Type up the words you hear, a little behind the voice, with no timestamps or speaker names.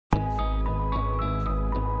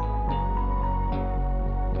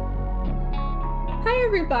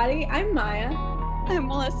everybody, I'm Maya. I'm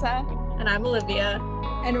Melissa. And I'm Olivia.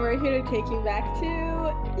 And we're here to take you back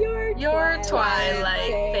to your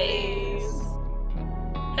Twilight phase.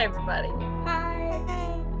 Hey everybody.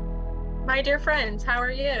 Hi. My dear friends, how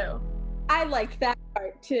are you? I liked that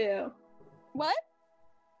part too. What?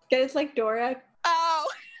 It's like Dora. Oh.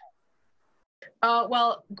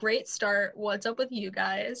 Well, great start. What's up with you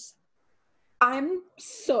guys? I'm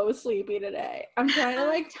so sleepy today. I'm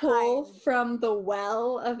trying to pull from the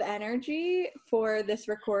well of energy for this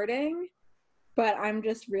recording, but I'm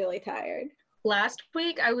just really tired. Last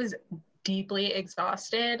week I was deeply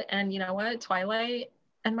exhausted, and you know what? Twilight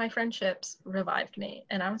and my friendships revived me,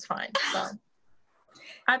 and I was fine. So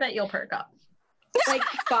I bet you'll perk up.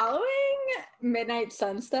 Following Midnight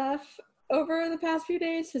Sun stuff over the past few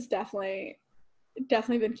days has definitely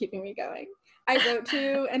been keeping me going. I wrote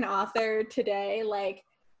to an author today,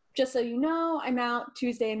 just so you know, I'm out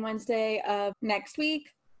Tuesday and Wednesday of next week,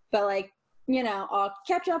 but I'll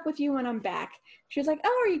catch up with you when I'm back. She was like,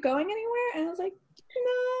 oh, are you going anywhere? And I was like,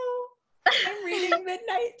 no, I'm reading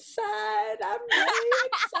Midnight Sun. I'm really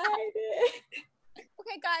excited.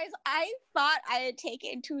 Okay, guys, I thought I had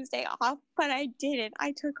taken Tuesday off, but I didn't.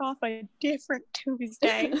 I took off a different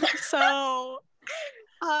Tuesday. So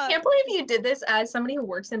I can't believe you did this as somebody who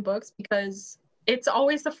works in books, because it's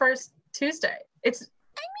always the first Tuesday. I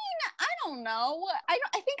don't know. I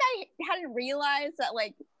think I hadn't realized that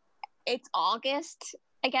it's August,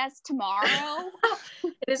 I guess, tomorrow.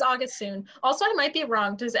 It is August soon. Also, I might be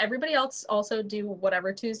wrong. Does everybody else also do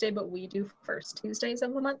whatever Tuesday, but we do first Tuesdays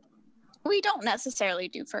of the month? We don't necessarily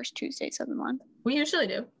do first Tuesdays of the month. We usually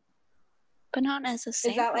do. But not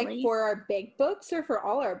necessarily. Is that for our big books or for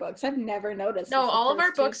all our books? I've never noticed. No, all of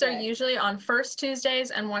our books Tuesday are usually on first Tuesdays,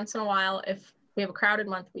 and once in a while, if we have a crowded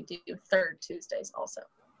month, we do third Tuesdays also.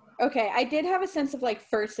 Okay, I did have a sense of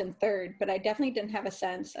first and third, but I definitely didn't have a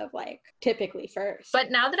sense of typically first.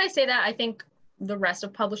 But now that I say that, I think the rest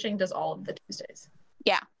of publishing does all of the Tuesdays.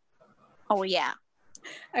 Yeah. Oh, yeah.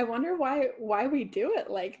 I wonder why we do it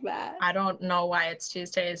like that. I don't know why it's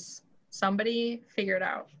Tuesdays. Somebody figure it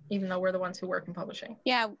out, even though we're the ones who work in publishing.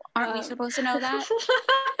 Yeah, aren't we supposed to know that?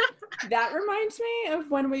 That reminds me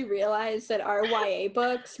of when we realized that our YA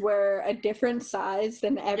books were a different size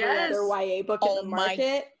than every other YA book in the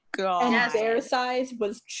market. God. And their size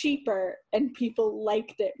was cheaper and people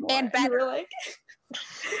liked it more. And better. We were like,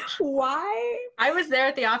 why? I was there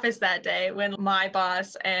at the office that day when my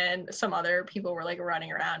boss and some other people were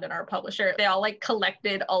running around, and our publisher, they all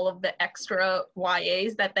collected all of the extra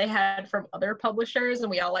YAs that they had from other publishers, and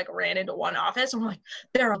we all ran into one office and we're like,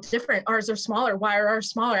 they're all different. Ours are smaller. Why are ours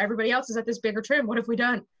smaller? Everybody else is at this bigger trim. What have we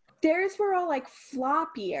done? Theirs were all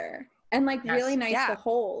floppier and really nice to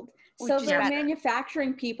hold. So the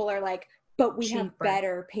manufacturing people are but we have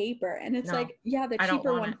better paper. And it's the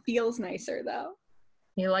cheaper one feels nicer though.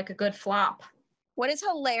 You like a good flop. What is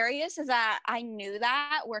hilarious is that I knew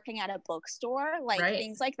that working at a bookstore,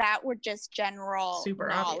 things like that were just general super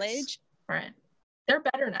knowledge. Obvious. Right. They're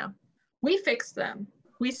better now. We fixed them.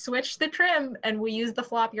 We switched the trim and we use the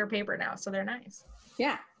floppier paper now, so they're nice.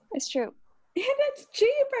 Yeah, it's true. And it's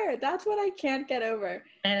cheaper. That's what I can't get over.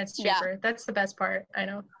 And it's cheaper. Yeah. That's the best part. I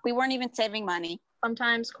know. We weren't even saving money.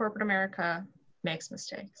 Sometimes corporate America makes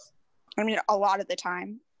mistakes. I mean, a lot of the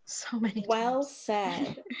time. So many well times.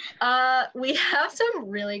 Said. We have some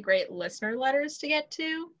really great listener letters to get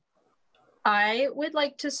to. I would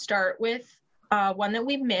like to start with one that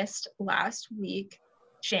we missed last week.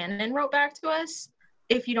 Shannon wrote back to us.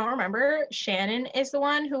 If you don't remember, Shannon is the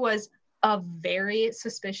one who was very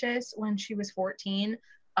suspicious when she was 14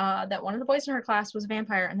 that one of the boys in her class was a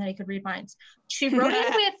vampire and that he could read minds. She wrote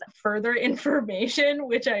in with further information,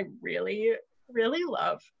 which I really, really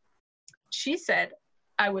love. She said,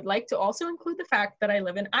 I would like to also include the fact that I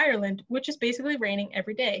live in Ireland, which is basically raining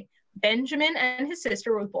every day. Benjamin and his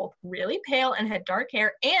sister were both really pale and had dark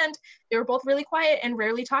hair, and they were both really quiet and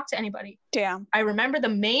rarely talked to anybody. Damn. I remember the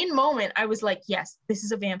main moment I was like, yes, this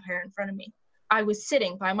is a vampire in front of me. I was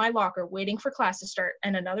sitting by my locker waiting for class to start,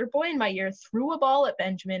 and another boy in my year threw a ball at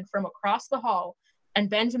Benjamin from across the hall,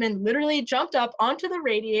 and Benjamin literally jumped up onto the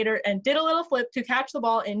radiator and did a little flip to catch the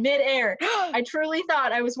ball in midair. I truly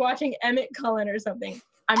thought I was watching Emmett Cullen or something.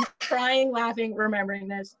 I'm crying, laughing, remembering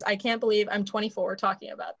this. I can't believe I'm 24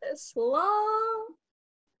 talking about this. Lol.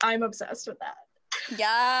 I'm obsessed with that.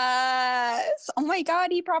 Yes. Oh my God,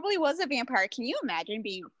 he probably was a vampire. Can you imagine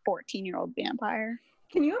being a 14-year-old vampire?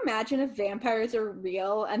 Can you imagine if vampires are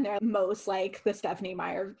real and they're most like the Stephenie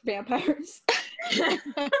Meyer vampires?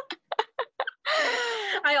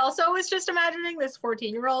 I also was just imagining this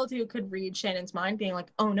 14-year-old who could read Shannon's mind being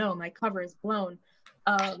like, oh no, my cover is blown.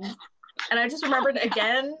 And I just remembered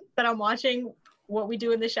again that I'm watching What We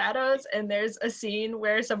Do in the Shadows, and there's a scene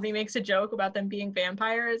where somebody makes a joke about them being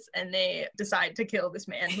vampires, and they decide to kill this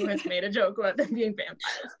man who has made a joke about them being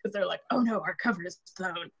vampires because they're like, oh no, our cover is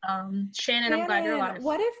blown. Shannon, I'm glad you're alive.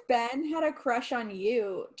 What if Ben had a crush on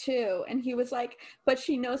you too, and he was like, but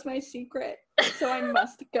she knows my secret, so I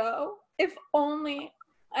must go. If only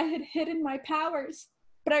I had hidden my powers,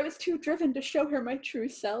 but I was too driven to show her my true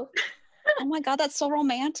self. Oh my God, that's so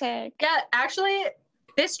romantic. Yeah, actually,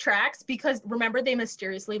 this tracks because remember they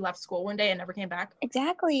mysteriously left school one day and never came back?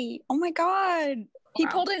 Exactly. Oh my God. He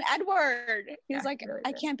pulled an Edward. He was like, really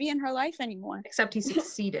I can't be in her life anymore. Except he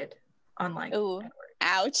succeeded, unlike Ooh, Edward.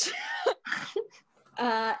 ouch.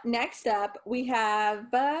 Next up, we have,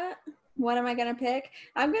 what am I going to pick?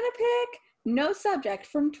 I'm going to pick No Subject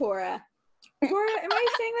from Tora. Tora, am I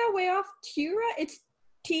saying that way off? Tura? It's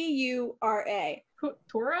T-U-R-A.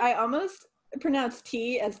 Tora? I almost pronounced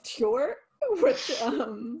T as Ture, which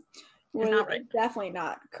was not right. definitely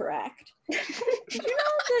not correct. Did you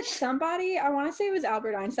know that somebody, I want to say it was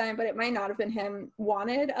Albert Einstein, but it might not have been him,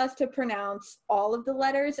 wanted us to pronounce all of the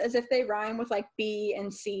letters as if they rhyme with like B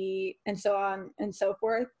and C and so on and so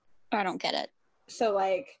forth? I don't get it. So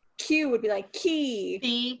like Q would be like key.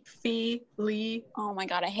 Fee, fee, lee. Oh my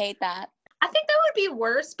God, I hate that. I think that would be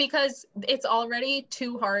worse because it's already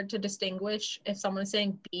too hard to distinguish if someone is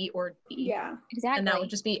saying B or D. Yeah, exactly. And that would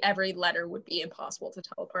just be every letter would be impossible to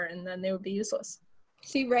tell apart, and then they would be useless.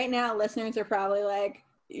 See, right now, listeners are probably like,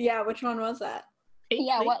 yeah, which one was that?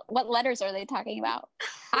 Yeah, what letters are they talking about?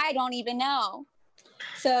 I don't even know.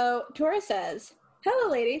 So Tora says,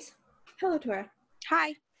 hello, ladies. Hello, Tora.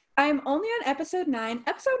 Hi. I'm only on episode 9.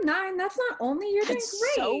 Episode 9, that's not only, you're doing That's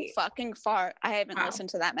great. so fucking far. I haven't Wow. listened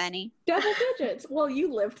to that many. Double digits. Well,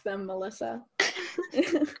 you lived them, Melissa.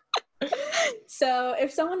 So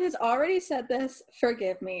if someone has already said this,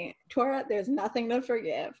 forgive me. Tora, there's nothing to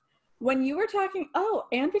forgive. When you were talking,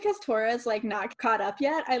 and because Tora is like not caught up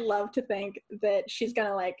yet, I love to think that she's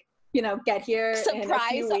gonna like, get here in a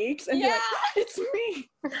few weeks and be like, it's me.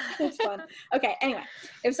 It's fun. Okay, anyway,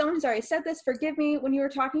 if someone has already said this, forgive me. When you were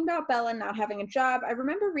talking about Bella not having a job, I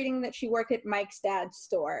remember reading that she worked at Mike's dad's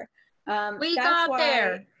store. We that's got why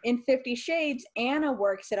there. In 50 Shades, Anna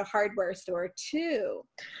works at a hardware store too.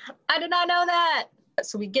 I did not know that.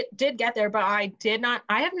 So we did get there, but I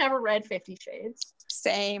have never read 50 Shades.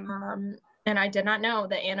 Same. And I did not know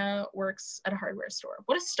that Anna works at a hardware store.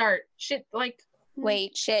 What a start.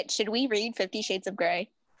 Wait, should we read 50 Shades of Grey?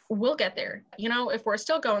 We'll get there. If we're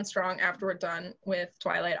still going strong after we're done with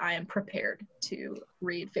Twilight, I am prepared to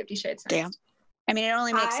read 50 Shades next. Damn. I mean, it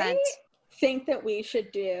only makes sense. I think that we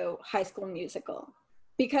should do High School Musical.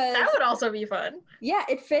 Because that would also be fun. Yeah,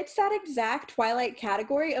 it fits that exact Twilight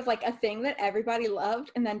category of like a thing that everybody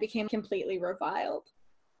loved and then became completely reviled.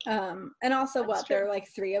 And also there are like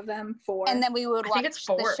 3 of them, 4. And then we would watch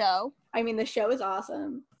the show. I mean, the show is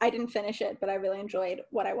awesome. I didn't finish it, but I really enjoyed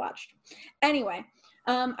what I watched. Anyway,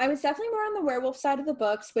 I was definitely more on the werewolf side of the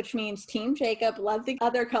books, which means Team Jacob, love the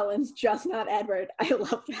other Cullens, just not Edward. I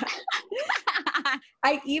love that.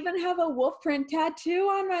 I even have a wolf print tattoo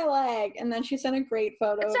on my leg. And then she sent a great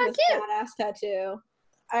photo of this badass tattoo.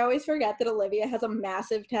 I always forget that Olivia has a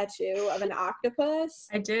massive tattoo of an octopus.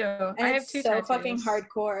 I do. And I have 2 tattoos. So fucking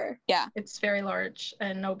hardcore. Yeah. It's very large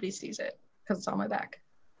and nobody sees it because it's on my back.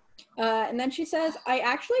 And then she says, I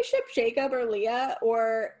actually ship Jacob or Leah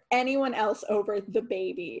or anyone else over the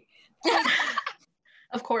baby.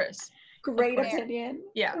 Of course. Great opinion.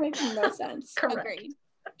 Yeah. Makes no sense. Correct. Agreed.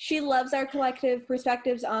 She loves our collective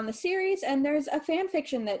perspectives on the series, and there's a fan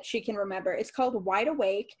fiction that she can remember. It's called Wide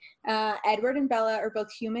Awake. Edward and Bella are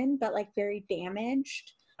both human, but like very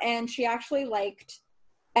damaged. And she actually liked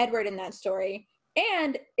Edward in that story.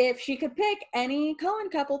 And if she could pick any Cullen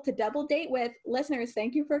couple to double date with, listeners,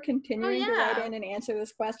 thank you for continuing to write in and answer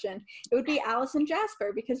this question. It would be Alice and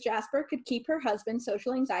Jasper, because Jasper could keep her husband's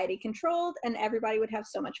social anxiety controlled and everybody would have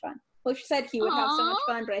so much fun. Well, she said he would have so much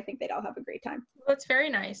fun, but I think they'd all have a great time. Well, it's very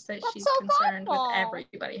nice that she's so concerned thoughtful. with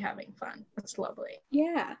everybody having fun. That's lovely.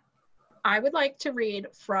 Yeah. I would like to read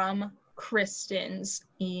from Kristen's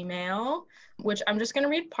email, which I'm just going to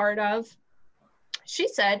read part of. She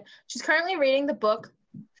said she's currently reading the book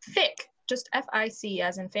Fic, just F-I-C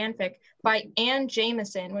as in fanfic, by Anne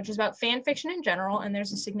Jameson, which is about fan fiction in general, and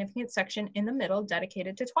there's a significant section in the middle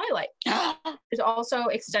dedicated to Twilight. There's also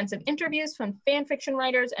extensive interviews from fan fiction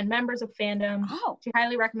writers and members of fandom. Oh. She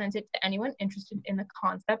highly recommends it to anyone interested in the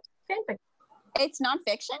concept of fanfic. It's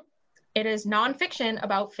nonfiction? It is nonfiction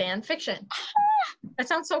about fan fiction. That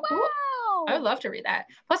sounds so cool. Wow. I would love to read that.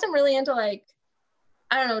 Plus, I'm really into, like,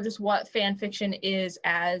 I don't know, just what fan fiction is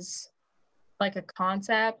as like a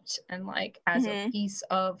concept and like as a Mhm. piece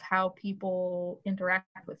of how people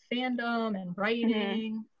interact with fandom and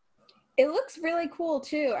writing. It looks really cool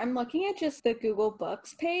too. I'm looking at just the Google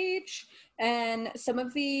Books page, and some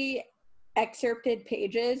of the excerpted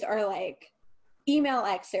pages are like email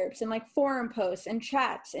excerpts and like forum posts and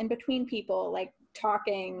chats in between people like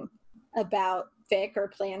talking about fic or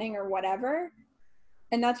planning or whatever.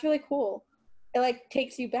 And that's really cool. It like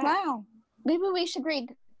takes you back. Wow. Maybe we should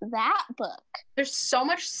read that book. There's so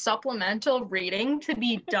much supplemental reading to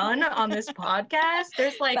be done on this podcast.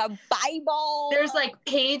 There's like The Bible. there's like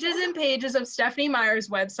pages and pages of Stephanie Meyer's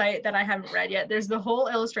website that I haven't read yet. There's the whole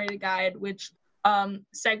illustrated guide, which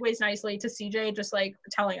segues nicely to CJ just like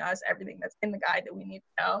telling us everything that's in the guide that we need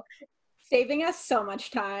to know. Saving us so much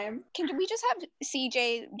time. Can we just have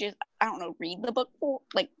CJ just, I don't know, read the book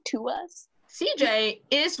to us? CJ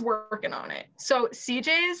is working on it. So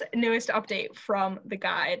CJ's newest update from the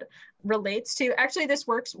guide relates to, actually this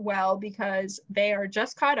works well because they are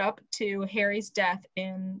just caught up to Harry's death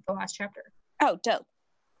in the last chapter. Oh, dope.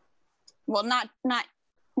 Well, not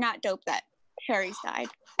dope that Harry's died.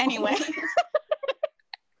 Anyway.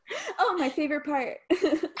 Oh, my favorite part.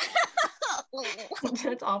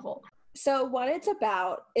 That's awful. So what it's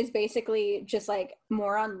about is basically just like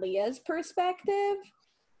more on Leah's perspective.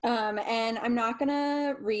 And I'm not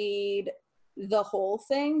gonna read the whole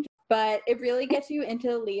thing, but it really gets you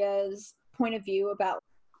into Leah's point of view about,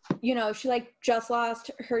 you know, she like just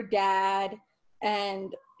lost her dad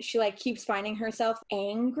and she like keeps finding herself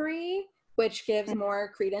angry, which gives more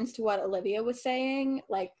credence to what Olivia was saying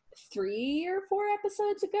like 3 or 4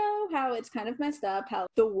 episodes ago, how it's kind of messed up, how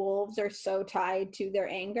the wolves are so tied to their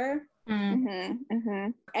anger.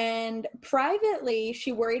 And privately,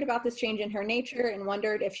 she worried about this change in her nature and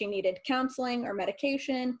wondered if she needed counseling or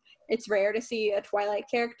medication. It's rare to see a Twilight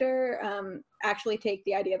character actually take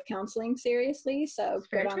the idea of counseling seriously, so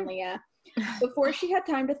good on Leah. Before she had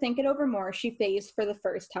time to think it over more, she phased for the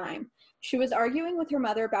first time. She was arguing with her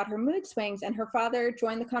mother about her mood swings, and her father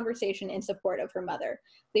joined the conversation in support of her mother.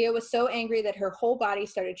 Leah was so angry that her whole body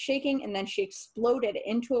started shaking, and then she exploded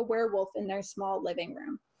into a werewolf in their small living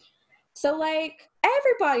room. So, like,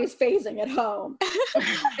 everybody's phasing at home.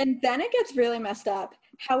 And then it gets really messed up.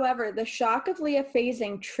 However, the shock of Leah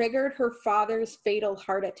phasing triggered her father's fatal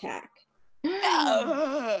heart attack.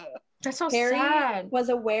 That's so Harry sad. was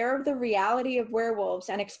aware of the reality of werewolves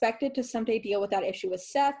and expected to someday deal with that issue with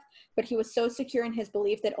Seth, but he was so secure in his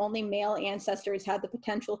belief that only male ancestors had the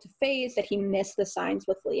potential to phase that he missed the signs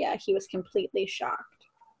with Leah. He was completely shocked.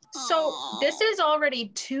 So this is already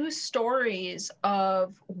 2 stories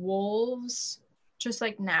of wolves, just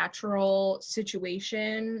like natural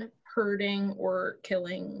situation, hurting or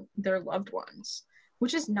killing their loved ones,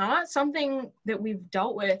 which is not something that we've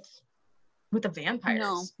dealt with the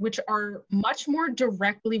vampires, which are much more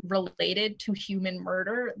directly related to human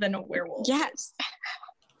murder than a werewolf. Yes.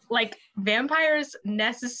 Like vampires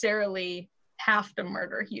necessarily have to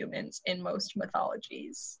murder humans in most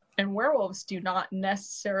mythologies. And werewolves do not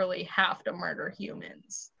necessarily have to murder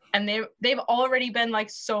humans. And they've already been like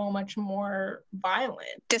so much more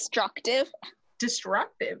violent. Destructive,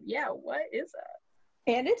 yeah, what is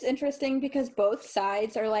that? And it's interesting because both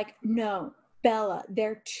sides are like, no, Bella,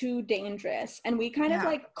 they're too dangerous. And we kind of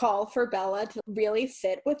like call for Bella to really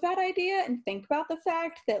sit with that idea and think about the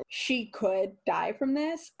fact that she could die from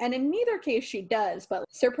this. And in neither case she does, but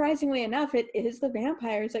surprisingly enough, it is the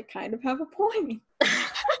vampires that kind of have a point.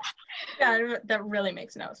 Yeah, that really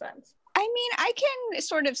makes no sense. I mean, I can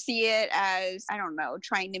sort of see it as, I don't know,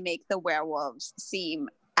 trying to make the werewolves seem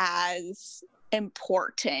as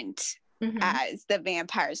important as the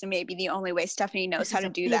vampires. And maybe the only way Stephanie knows how to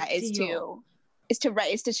do that is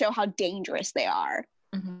to show how dangerous they are.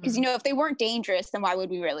 Because, you know, if they weren't dangerous, then why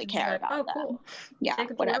would we really care about them? Cool. Yeah,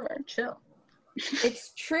 whatever. Chill.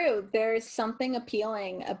 It's true. There's something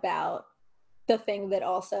appealing about the thing that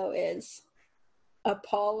also is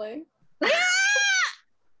appalling.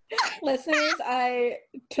 Listeners, I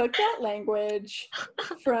took that language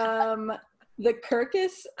from the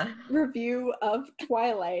Kirkus review of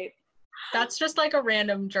Twilight. That's just like a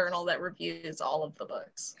random journal that reviews all of the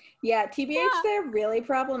books. Yeah, TBH, they're really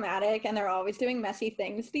problematic and they're always doing messy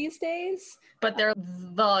things these days. But they're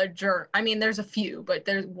I mean, there's a few, but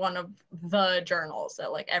there's one of the journals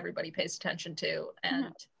that like everybody pays attention to.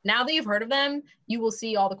 And now that you've heard of them, you will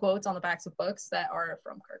see all the quotes on the backs of books that are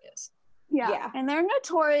from Kirkus. Yeah. And they're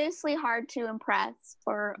notoriously hard to impress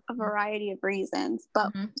for a variety of reasons.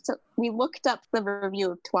 But so we looked up the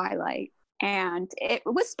review of Twilight and it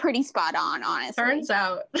was pretty spot on, honestly. Turns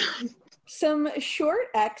out. Some short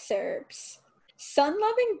excerpts.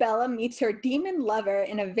 Sun-loving Bella meets her demon lover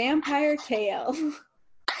in a vampire tale.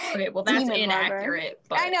 Okay, well, that's Demon inaccurate.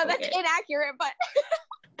 But I know that's okay. inaccurate, but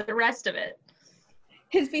The rest of it.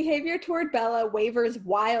 His behavior toward Bella wavers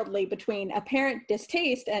wildly between apparent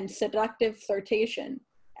distaste and seductive flirtation.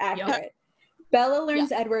 Accurate. Bella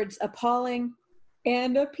learns Edward's appalling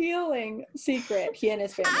and appealing secret. He and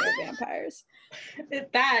his family are vampires.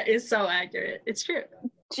 That is so accurate. It's true.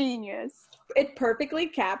 genius. It perfectly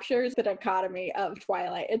captures the dichotomy of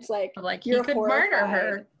Twilight. It's like You you're could murder horrified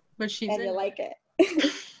her, but she's and you in like it.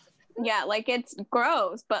 Yeah, like it's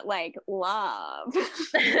gross, but like love.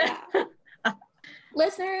 Yeah.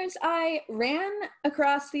 Listeners, I ran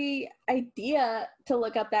across the idea to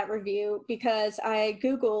look up that review because I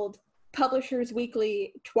Googled Publishers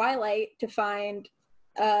Weekly Twilight to find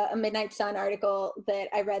a Midnight Sun article that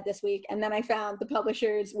I read this week. And then I found the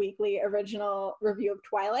Publishers Weekly original review of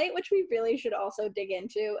Twilight, which we really should also dig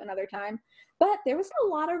into another time. But there was a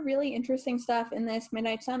lot of really interesting stuff in this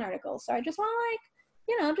Midnight Sun article. So I just want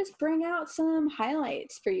to just bring out some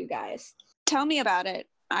highlights for you guys. Tell me about it.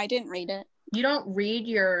 I didn't read it. You don't read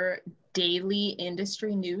your daily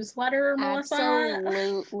industry newsletter, Melissa?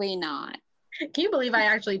 Absolutely not. Can you believe I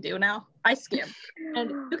actually do now? I skim. And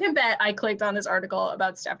you can bet I clicked on this article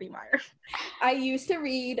about Stephenie Meyer. I used to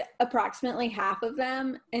read approximately half of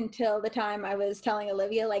them until the time I was telling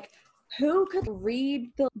Olivia, who could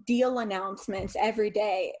read the deal announcements every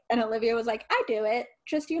day? And Olivia was like, I do it.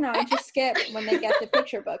 I just skip when they get the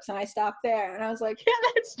picture books, and I stop there. And I was like, yeah,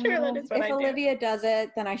 that's true. That is what if I do. Olivia does it,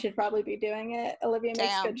 then I should probably be doing it. Olivia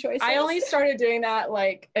makes good choices. I only started doing that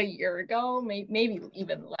a year ago, maybe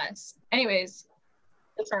even less. Anyways,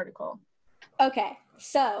 this article. Okay,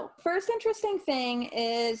 so first interesting thing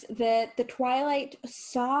is that the Twilight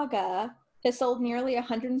saga has sold nearly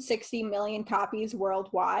 160 million copies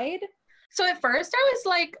worldwide. So at first I was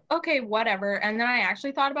like, okay, whatever. And then I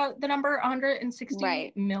actually thought about the number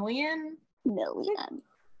 160 million.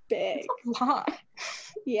 Big. That's a lot.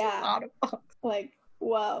 Yeah. That's a lot of books.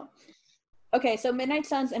 Whoa. Okay, so Midnight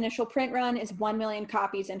Sun's initial print run is 1 million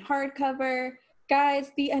copies in hardcover.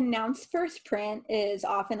 Guys, the announced first print is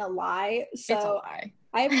often a lie. So it's a lie.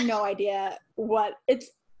 I have no idea what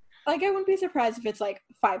it's I wouldn't be surprised if it's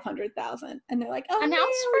 500,000 and they're like, oh, announced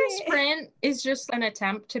really? first print is just an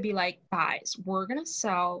attempt to be like, guys, we're gonna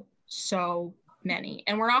sell so many,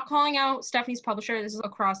 and we're not calling out Stephanie's publisher. This is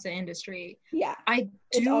across the industry. Yeah, I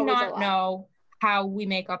do not know how we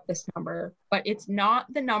make up this number, but it's not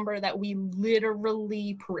the number that we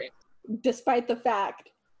literally print, despite the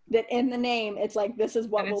fact that in the name it's this is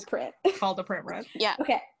what we'll print. Called a print run. Yeah.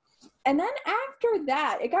 Okay, and then after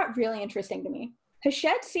that it got really interesting to me.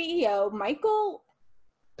 Hachette CEO Michael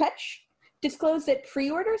Petch disclosed that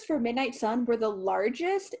pre-orders for Midnight Sun were the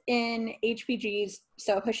largest in HPG's,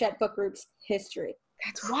 so Hachette Book Group's, history.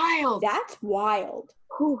 That's wild. That's wild.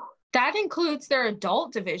 Whew. That includes their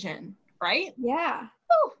adult division, right? Yeah.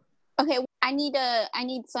 Whew. Okay, I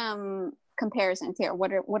need some comparisons here.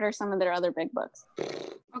 What are some of their other big books?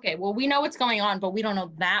 Okay, well, we know what's going on, but we don't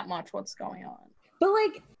know that much what's going on. But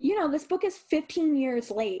this book is 15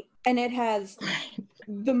 years late and it has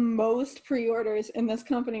the most pre-orders in this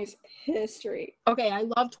company's history. Okay, I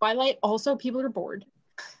love Twilight. Also, people are bored.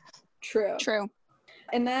 True.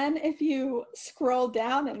 And then if you scroll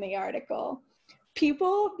down in the article,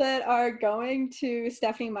 people that are going to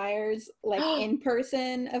Stephenie Meyer's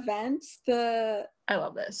in-person events, the I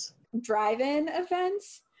love this. drive-in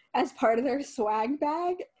events, as part of their swag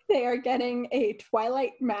bag, they are getting a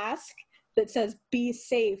Twilight mask that says "Be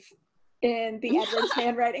safe" in the Edward's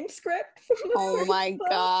handwriting script. Oh my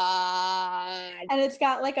god! And it's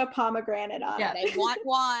got a pomegranate on it. I want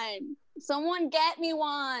one. Someone get me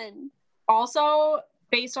one. Also,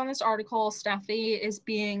 based on this article, Stephanie is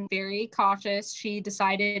being very cautious. She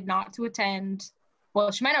decided not to attend.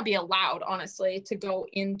 Well, she might not be allowed, honestly, to go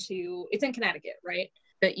into. It's in Connecticut, right?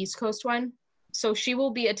 The East Coast one. So she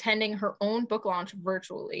will be attending her own book launch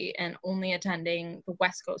virtually and only attending the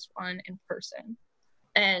West Coast one in person.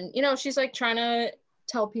 And, she's trying to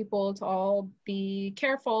tell people to all be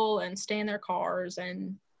careful and stay in their cars.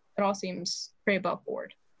 And it all seems pretty above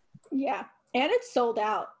board. Yeah. And it's sold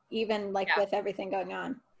out, even with everything going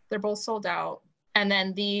on. They're both sold out. And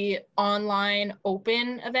then the online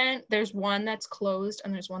open event, there's one that's closed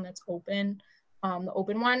and there's one that's open. The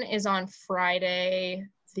open one is on Friday.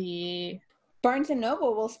 Barnes &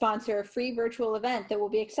 Noble will sponsor a free virtual event that will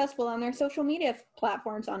be accessible on their social media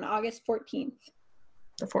platforms on August 14th.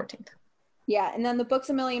 The 14th. Yeah, and then the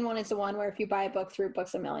Books A Million one is the one where if you buy a book through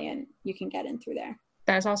Books A Million, you can get in through there.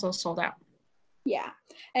 That is also sold out. Yeah,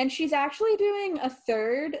 and she's actually doing a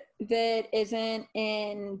third that isn't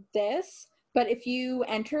in this, But if you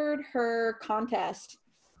entered her contest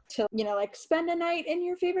to, you know, like spend a night in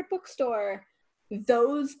your favorite bookstore,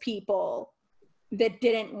 those people that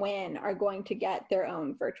didn't win are going to get their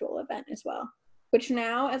own virtual event as well. Which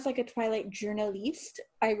now, as like a Twilight journalist,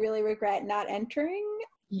 I really regret not entering.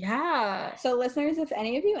 Yeah. So listeners, if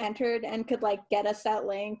any of you entered and could like get us that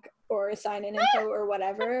link or sign-in info or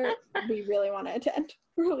whatever, we really want to attend.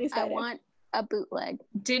 We're really excited. I want a bootleg.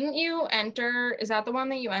 Didn't you enter, is that the one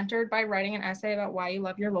that you entered by writing an essay about why you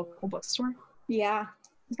love your local bookstore? Yeah.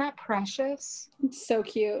 Isn't that precious? It's so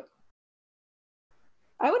cute.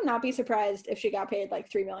 I would not be surprised if she got paid like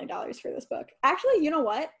 $3 million for this book. Actually, you know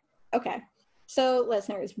what? Okay. So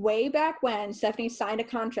listeners, way back when Stephanie signed a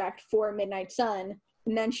contract for Midnight Sun,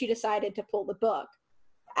 and then she decided to pull the book.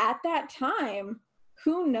 At that time,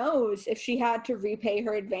 who knows if she had to repay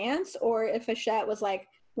her advance or if Hachette was like,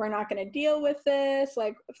 we're not going to deal with this,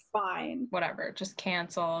 like, fine. Whatever, just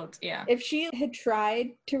canceled, yeah. If she had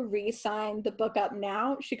tried to re-sign the book up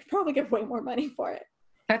now, she could probably get way more money for it.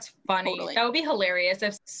 That's funny. Totally. That would be hilarious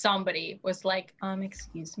if somebody was like,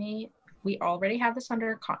 excuse me, we already have this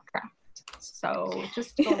under contract. So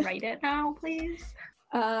just go write it now, please.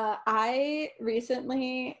 I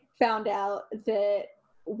recently found out that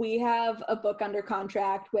we have a book under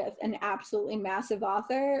contract with an absolutely massive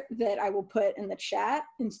author that I will put in the chat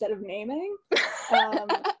instead of naming.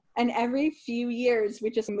 And every few years, we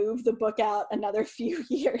just move the book out another few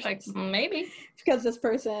years. Like, maybe. Because this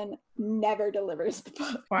person never delivers the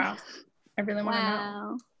book. Wow. I really want to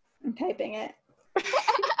know. I'm typing it.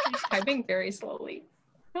 She's typing very slowly.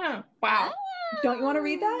 Oh, wow. Don't you want to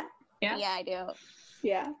read that? Yeah. Yeah, I do.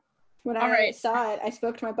 Yeah. When I saw it, I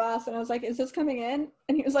spoke to my boss and I was like, is this coming in?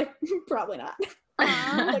 And he was like, probably not.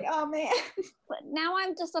 I was like, oh man. But now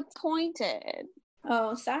I'm disappointed.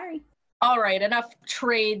 Oh, sorry. All right, enough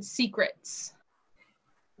trade secrets.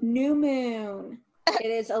 New moon. It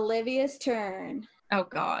is Olivia's turn. Oh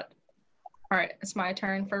God. All right, it's my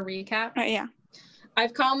turn for recap. Yeah.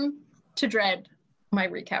 I've come to dread my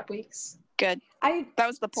recap weeks. Good. That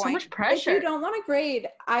was the point. So much pressure. If you don't want to grade,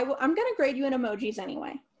 I'm going to grade you in emojis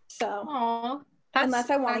anyway. So Aww, unless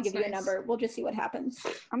I want to give you a nice. number, we'll just see what happens.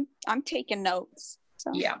 I'm taking notes.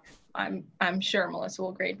 So. Yeah, I'm sure Melissa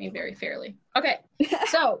will grade me very fairly. Okay,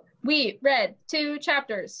 so we read 2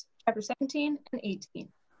 chapters, chapter 17 and 18.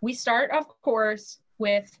 We start, of course,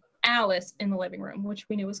 with Alice in the living room, which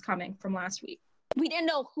we knew was coming from last week. We didn't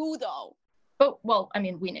know who though. But well, I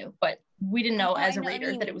mean, we knew, but we didn't know as a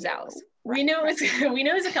reader that it was Alice. We knew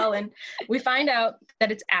it was a Cullen. We find out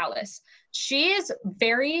that it's Alice. She is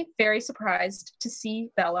very, very surprised to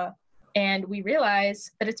see Bella, and we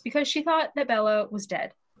realize that it's because she thought that Bella was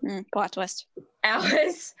dead. Plot twist.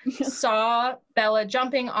 Alice saw Bella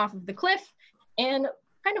jumping off of the cliff and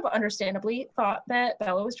kind of understandably thought that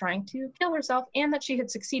Bella was trying to kill herself and that she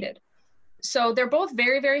had succeeded. So they're both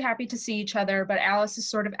very, very happy to see each other, but Alice is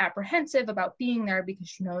sort of apprehensive about being there because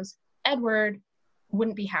she knows Edward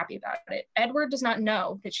wouldn't be happy about it. Edward does not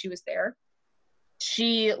know that she was there.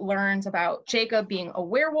 She learns about Jacob being a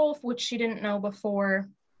werewolf, which she didn't know before.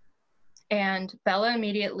 And Bella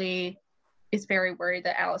immediately is very worried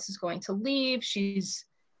that Alice is going to leave. She's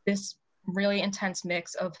this really intense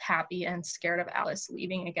mix of happy and scared of Alice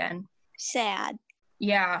leaving again. Sad.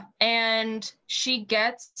 Yeah, and she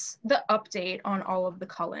gets the update on all of the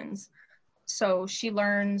Cullens. So she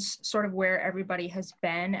learns sort of where everybody has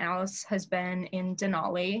been. Alice has been in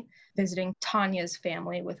Denali, visiting Tanya's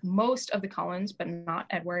family with most of the Cullens, but not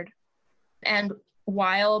Edward. And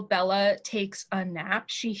while Bella takes a nap,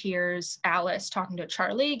 she hears Alice talking to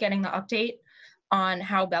Charlie, getting the update on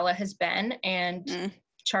how Bella has been. And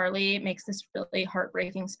Charlie makes this really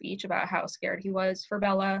heartbreaking speech about how scared he was for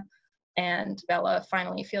Bella. And Bella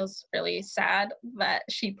finally feels really sad that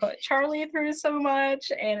she put Charlie through so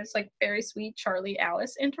much. And it's like very sweet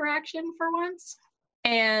Charlie-Alice interaction for once.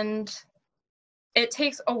 And it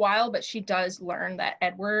takes a while, but she does learn that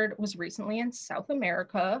Edward was recently in South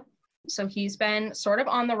America. So he's been sort of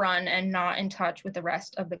on the run and not in touch with the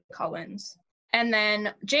rest of the Cullens. And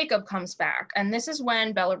then Jacob comes back. And this is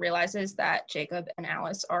when Bella realizes that Jacob and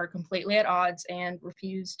Alice are completely at odds and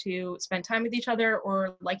refuse to spend time with each other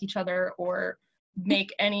or like each other or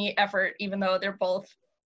make any effort, even though they're both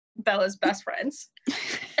Bella's best friends.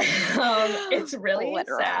 It's really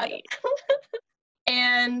sad.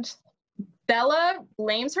 And Bella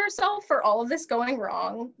blames herself for all of this going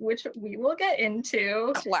wrong, which we will get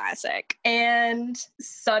into. Classic. And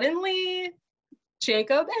suddenly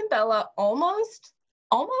Jacob and Bella almost,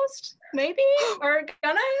 maybe, are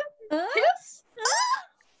gonna kiss.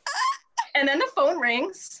 And then the phone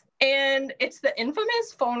rings, And it's the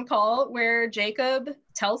infamous phone call where Jacob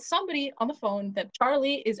tells somebody on the phone that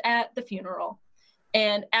Charlie is at the funeral.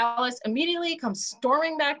 And Alice immediately comes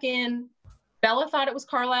storming back in. Bella thought it was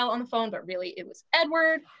Carlisle on the phone, but really it was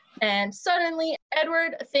Edward. And suddenly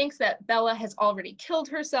Edward thinks that Bella has already killed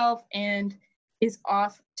herself and is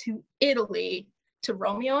off to Italy to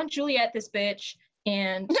Romeo and Juliet this bitch.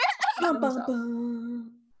 And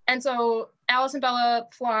and so Alice and Bella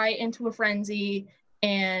fly into a frenzy.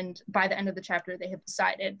 And by the end of the chapter, they have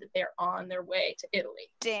decided that they're on their way to Italy.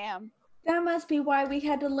 Damn. That must be why we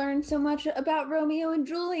had to learn so much about Romeo and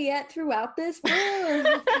Juliet throughout this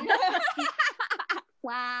book.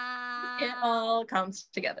 Wow. It all comes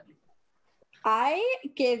together. I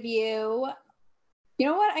give you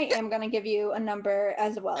know what? I am going to give you a number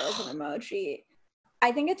as well as an emoji.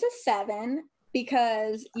 I think it's a 7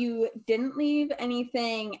 because you didn't leave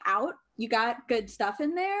anything out. You got good stuff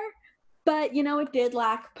in there, but it did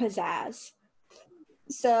lack pizzazz.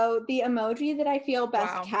 So the emoji that I feel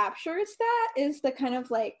best captures that is the kind of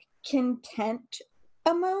like content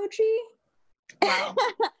emoji. Wow.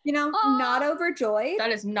 Not overjoyed. That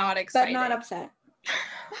is not exciting. But not upset.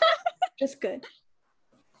 Just good.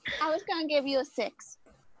 I was going to give you a 6.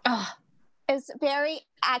 Ugh. It's very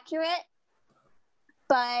accurate,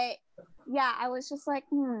 but yeah, I was just like,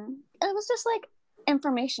 It was just like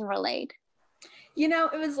information relayed.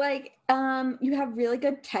 It was like, you have really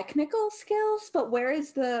good technical skills, but where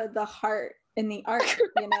is the heart in the art?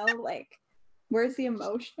 Like, where's the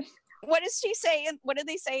emotion? What does she say? What did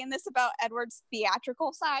they say in this about Edward's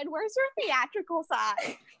theatrical side? Where's your theatrical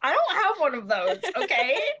side? I don't have one of those,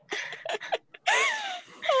 okay?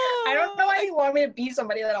 I don't know why you want me to be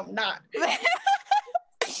somebody that I'm not.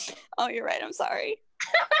 Oh, you're right. I'm sorry.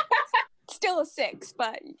 Still a 6,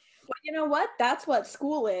 but... Well, you know what? That's what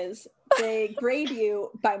school is. They grade you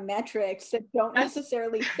by metrics that don't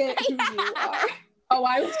necessarily fit who you are. Oh,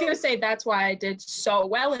 I was going to say that's why I did so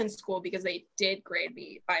well in school, because they did grade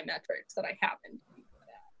me by metrics that I happened.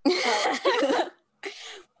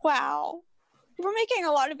 Wow. We're making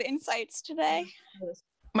a lot of insights today.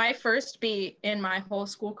 My first B in my whole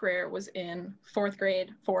school career was in 4th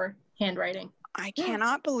grade for handwriting. I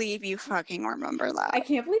cannot believe you fucking remember that. I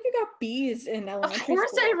can't believe you got B's in elementary school. Of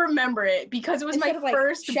course I remember it, because it was Instead my of,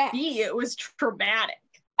 first checks. B. It was traumatic.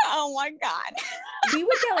 Oh my God. We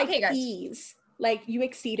would get Okay, guys. E's. Like, you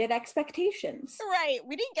exceeded expectations. Right.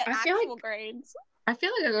 We didn't get actual grades. I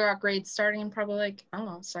feel like I got grades starting in probably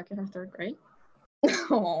 2nd or 3rd grade.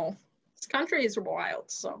 Oh, this country is wild,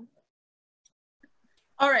 so.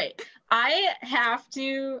 All right, I have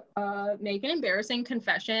to make an embarrassing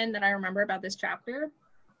confession that I remember about this chapter,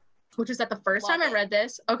 which is that the first time I read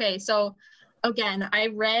this, okay, so again, I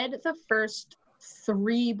read the first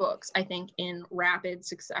 3 books, I think, in rapid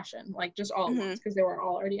succession, like just all at once, because they were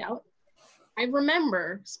all already out. I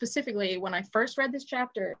remember specifically when I first read this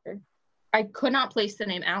chapter, I could not place the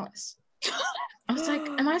name Alice. I was like,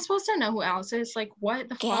 am I supposed to know who Alice is? Like, what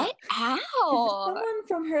the fuck? Get out. Someone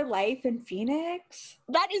from her life in Phoenix?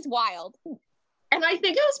 That is wild. And I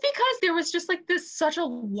think it was because there was just like this such a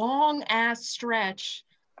long ass stretch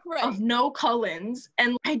of no Cullens.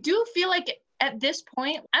 And I do feel like at this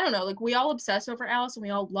point, I don't know, like we all obsess over Alice and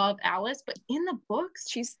we all love Alice, but in the books,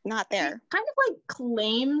 she's not there. She kind of like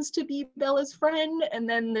claims to be Bella's friend, and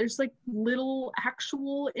then there's like little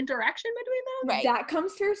actual interaction between them. Right. That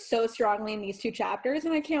comes through so strongly in these 2 chapters,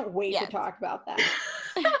 and I can't wait to talk about that.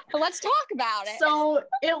 Well, let's talk about it. So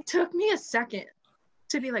it took me a second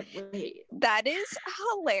to be like, wait. That is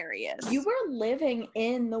hilarious. You were living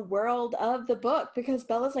in the world of the book, because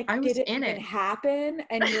Bella's like, did it even happen?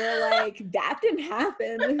 And you're like, that didn't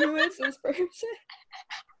happen. Who is this person?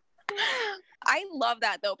 I love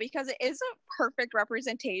that though, because it is a perfect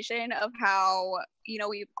representation of how,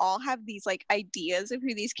 we all have these like ideas of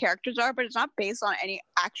who these characters are, but it's not based on any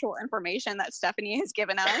actual information that Stephanie has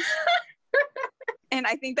given us. And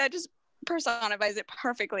I think that just personifies it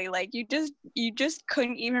perfectly. Like you just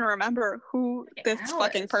couldn't even remember who this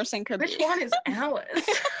fucking person could be. Which one is Alice?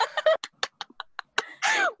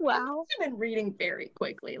 Wow. I've been reading very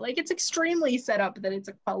quickly. Like it's extremely set up that it's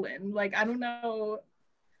a Cullen. Like I don't know.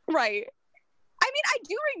 Right. I mean, I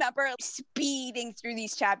do remember speeding through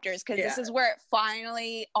these chapters because this is where it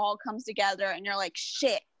finally all comes together and you're like,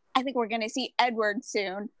 shit, I think we're going to see Edward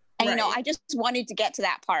soon. And, I just wanted to get to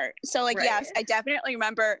that part. So, yes, I definitely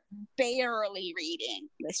remember barely reading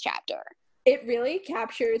this chapter. It really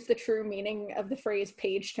captures the true meaning of the phrase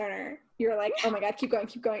page turner. You're like, oh my God, keep going.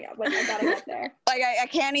 Like, I gotta get there. Like, I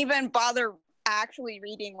can't even bother actually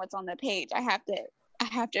reading what's on the page. I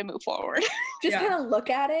have to move forward. Just kind of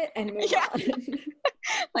look at it and move on.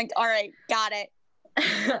 Like, all right, got it.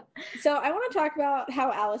 So I want to talk about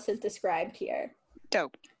how Alice is described here.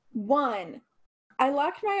 Dope. 1, I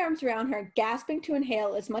locked my arms around her, gasping to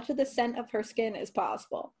inhale as much of the scent of her skin as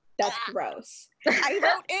possible. That's gross. I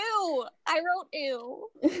wrote ew.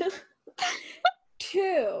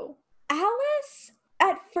 2, Alice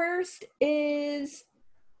at first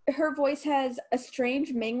her voice has a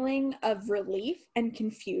strange mingling of relief and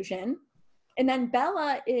confusion. And then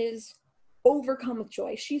Bella is overcome with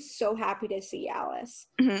joy. She's so happy to see Alice.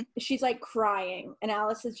 Mm-hmm. She's like crying. And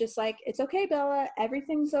Alice is just like, it's okay, Bella.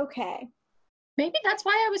 Everything's okay. Maybe that's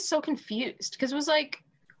why I was so confused. Because it was like,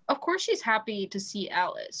 of course she's happy to see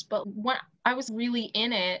Alice. But when I was really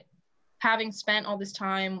in it, having spent all this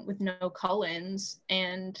time with No Cullens,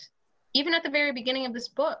 and even at the very beginning of this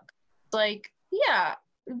book, like, yeah,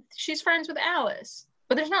 she's friends with Alice,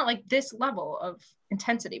 but there's not like this level of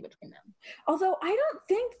intensity between them. Although I don't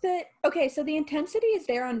think that, okay, so the intensity is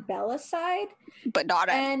there on Bella's side, but not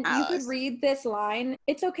on and Alice. You could read this line,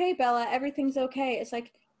 it's okay, Bella, everything's okay. It's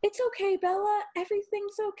like, it's okay, Bella,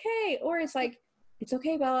 everything's okay. Or it's like, it's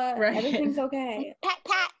okay, Bella, right. Everything's okay. Pat,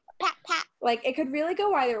 pat, pat, pat. Like, it could really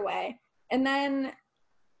go either way. And then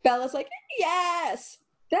Bella's like, yes!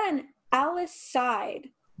 Then Alice sighed.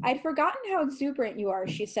 I'd forgotten how exuberant you are,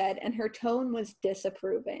 she said, and her tone was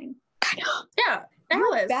disapproving. Yeah,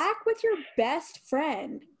 You're Alice. back with your best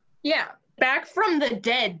friend. Yeah, back from the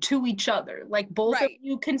dead to each other. Like, both of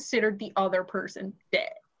you considered the other person dead.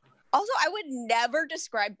 Also, I would never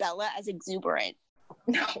describe Bella as exuberant.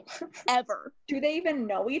 No. Ever. Do they even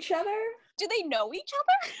know each other? Do they know each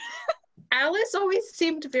other? Alice always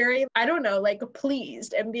seemed very, I don't know, like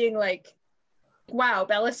pleased and being like, wow,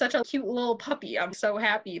 Bella's such a cute little puppy. I'm so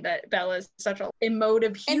happy that Bella's such an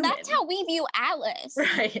emotive human. And that's how we view Alice.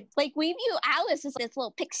 Right. Like, we view Alice as this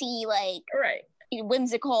little pixie, like, right,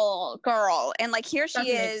 whimsical girl. And, like, here she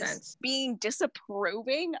Doesn't is being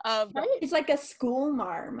disapproving of... Right. It's like a school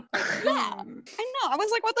marm. Yeah, I know. I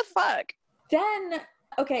was like, what the fuck? Then,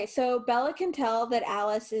 okay, so Bella can tell that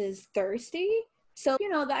Alice is thirsty. So, you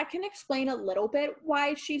know, that can explain a little bit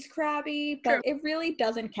why she's crabby, but it really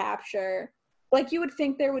doesn't capture... Like, you would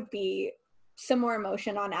think there would be some more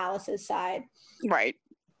emotion on Alice's side. Right.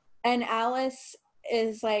 And Alice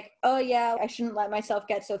is like, oh yeah, I shouldn't let myself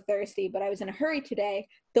get so thirsty, but I was in a hurry today.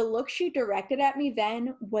 The look she directed at me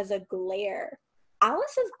then was a glare.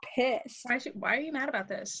 Alice is pissed. Why are you mad about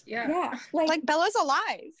this? Yeah. Yeah. Like Bella's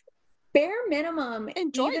alive. Bare minimum,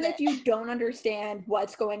 Enjoy even it. if you don't understand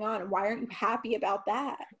what's going on, why aren't you happy about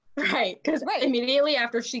that? Right. Because immediately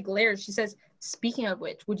after she glares, she says, speaking of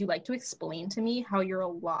which, would you like to explain to me how you're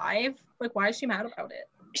alive? Like, why is she mad about it?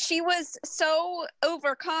 She was so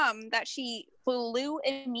overcome that she flew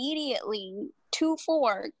immediately to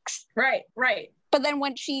Forks. Right, right. But then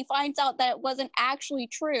when she finds out that it wasn't actually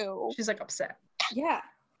true... She's, like, upset. Yeah.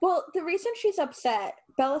 Well, the reason she's upset,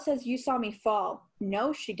 Bella says, you saw me fall.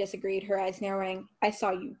 No, she disagreed, her eyes narrowing. I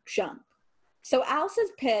saw you jump. So Alice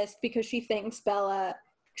is pissed because she thinks Bella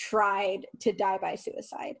tried to die by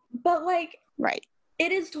suicide. But, like... Right.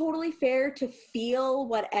 It is totally fair to feel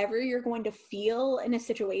whatever you're going to feel in a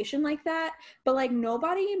situation like that, but like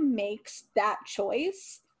nobody makes that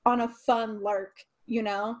choice on a fun lark, you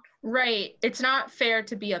know? Right. It's not fair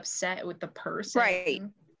to be upset with the person. Right.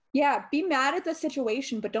 Yeah, be mad at the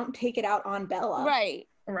situation, but don't take it out on Bella. Right.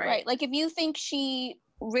 Like, if you think she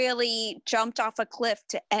really jumped off a cliff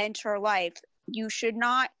to end her life, you should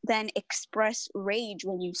not then express rage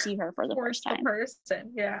when you see her for the first time.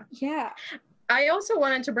 Yeah. I also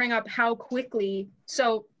wanted to bring up how quickly,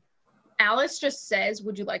 so Alice just says,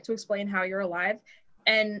 would you like to explain how you're alive?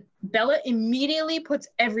 And Bella immediately puts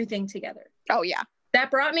everything together. Oh, yeah. That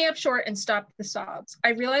brought me up short and stopped the sobs.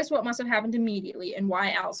 I realized what must have happened immediately and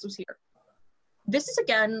why Alice was here. This is,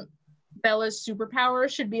 again, Bella's superpower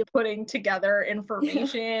should be putting together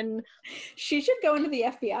information. She should go into the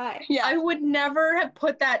FBI. Yeah. I would never have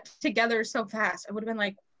put that together so fast. I would have been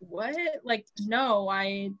like, what? Like, no,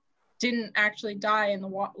 I didn't actually die in the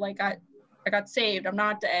water. Like, I got saved. I'm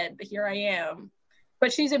not dead, but here I am.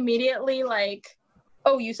 But she's immediately like,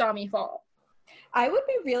 oh, you saw me fall. I would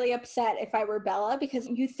be really upset if I were Bella, because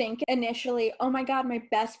you think initially, oh my God, my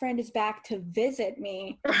best friend is back to visit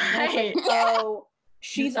me. Right. Like, oh,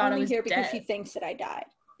 she's only here because dead. she thinks that I died.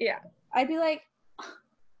 Yeah. I'd be like,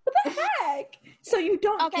 what the heck? So you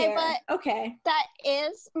don't care. But okay. That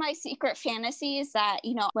is my secret fantasy, is that,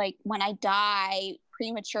 you know, like when I die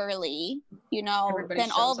prematurely, you know, Everybody then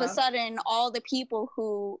all of a shows up. sudden all the people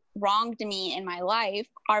who wronged me in my life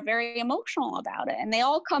are very emotional about it. And they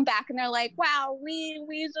all come back and they're like, wow, we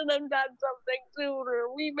should have done something sooner.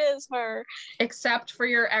 We miss her. Except for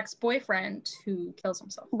your ex-boyfriend who kills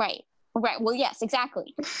himself. Right. Right. Well, yes,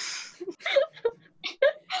 exactly.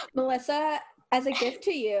 Melissa, as a gift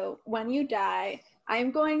to you, when you die,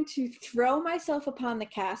 I'm going to throw myself upon the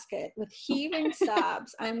casket with heaving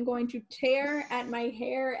sobs. I'm going to tear at my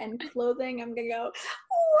hair and clothing. I'm going to go,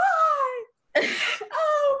 why?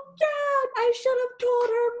 Oh, God, I should have told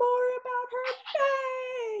her more about her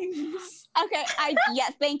bangs. Okay,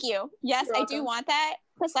 yes, thank you. Yes, You're I welcome. do want that.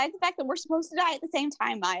 Besides the fact that we're supposed to die at the same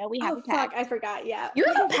time, Maya, we have a pact. Fuck, I forgot, yeah. You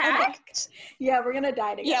have a pact? Yeah, we're gonna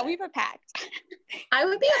die together. Yeah, we have a pact. I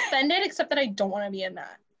would be offended, except that I don't want to be in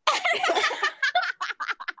that.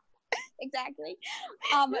 Exactly.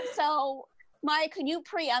 So, Maya, could you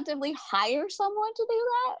preemptively hire someone to do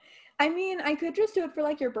that? I mean, I could just do it for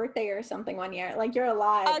like your birthday or something one year. Like you're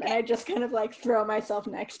alive, Okay. and I just kind of like throw myself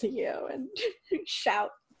next to you and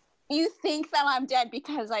shout. You think that I'm dead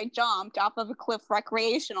because I jumped off of a cliff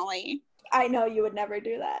recreationally. I know you would never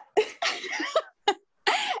do that.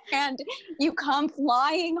 And you come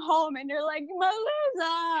flying home and you're like,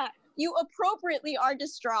 Melissa! You appropriately are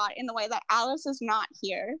distraught in the way that Alice is not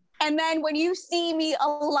here. And then when you see me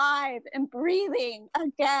alive and breathing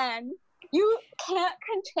again, you can't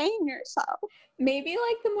contain yourself. Maybe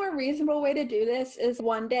like the more reasonable way to do this is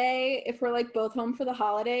one day, if we're like both home for the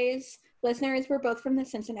holidays, listeners, we're both from the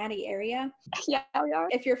Cincinnati area. Yeah, we are.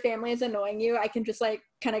 If your family is annoying you, I can just like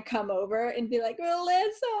kind of come over and be like,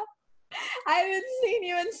 Melissa, I haven't seen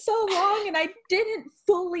you in so long and I didn't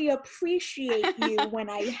fully appreciate you when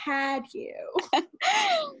I had you.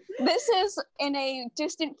 This is in a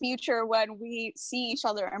distant future when we see each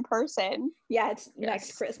other in person. Yeah, it's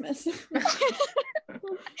next Christmas. Because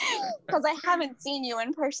I haven't seen you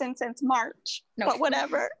in person since March. No. But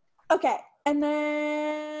whatever. Okay, and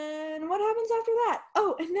then what happens after that?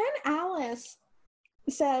 Oh, and then Alice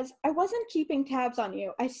says, I wasn't keeping tabs on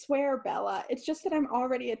you. I swear, Bella. It's just that I'm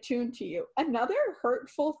already attuned to you. Another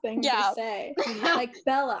hurtful thing to say. Like,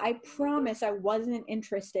 Bella, I promise I wasn't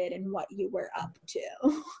interested in what you were up to.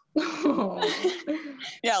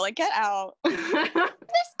 Yeah, like, get out. This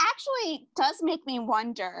actually does make me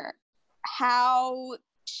wonder how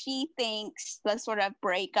she thinks the sort of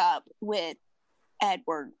breakup with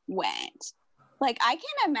Edward went. Like, I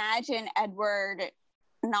can imagine Edward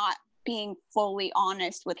not being fully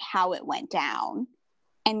honest with how it went down.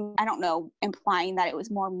 And I don't know, implying that it was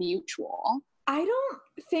more mutual. I don't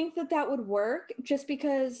think that would work just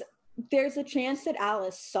because there's a chance that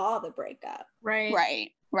Alice saw the breakup. Right.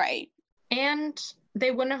 And they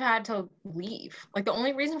wouldn't have had to leave. Like, the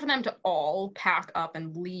only reason for them to all pack up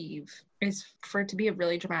and leave is for it to be a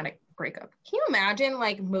really dramatic breakup. Can you imagine,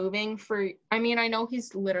 like, moving for, I mean, I know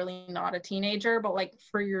he's literally not a teenager, but, like,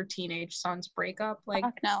 for your teenage son's breakup, like,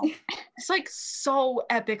 Fuck no. It's, like, so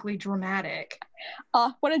epically dramatic.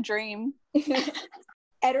 What a dream.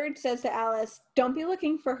 Edward says to Alice, don't be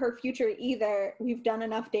looking for her future either. We've done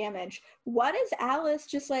enough damage. What is Alice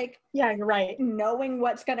just like, yeah, you're right, knowing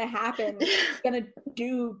what's going to happen, going to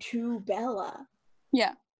do to Bella?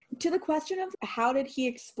 Yeah. To the question of how did he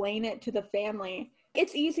explain it to the family,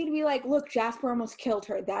 it's easy to be like, look, Jasper almost killed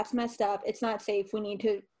her. That's messed up. It's not safe. We need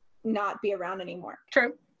to not be around anymore.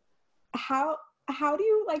 True. How do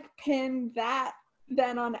you like pin that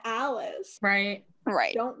then on Alice? Right.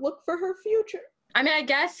 Don't look for her future. I mean, I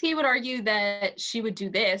guess he would argue that she would do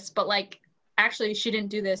this, but like, actually she didn't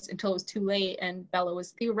do this until it was too late and Bella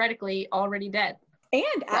was theoretically already dead. And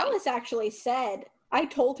Alice actually said, I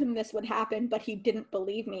told him this would happen, but he didn't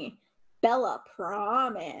believe me. Bella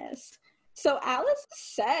promised. So Alice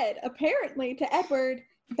said, apparently, to Edward,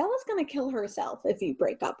 Bella's gonna kill herself if you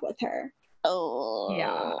break up with her. Oh.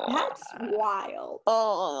 Yeah. That's wild.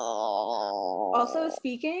 Oh. Also,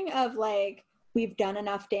 speaking of, like, we've done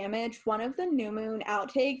enough damage, one of the New Moon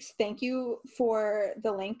outtakes, thank you for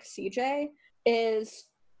the link, CJ, is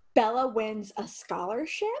Bella wins a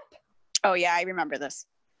scholarship. Oh, yeah, I remember this.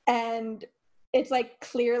 And it's, like,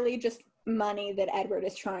 clearly just money that Edward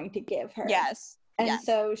is trying to give her. Yes. And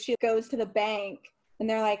so she goes to the bank, and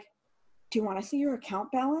they're like, do you want to see your account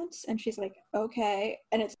balance? And she's like, okay.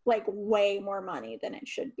 And it's like way more money than it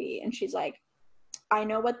should be. And she's like, I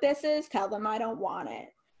know what this is. Tell them I don't want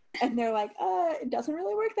it. And they're like, it doesn't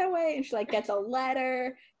really work that way. And she like gets a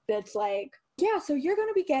letter that's like, yeah, so you're going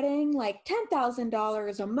to be getting like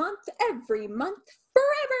 $10,000 a month every month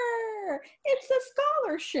forever. It's a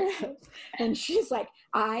scholarship. And she's like,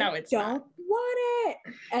 I don't want it.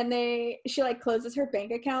 And she like closes her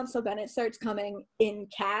bank account. So then it starts coming in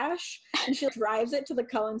cash. And she drives it to the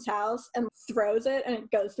Cullens' house and throws it, and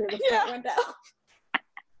it goes through the front window.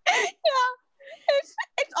 Yeah.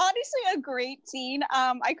 It's It's honestly a great scene.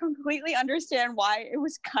 I completely understand why it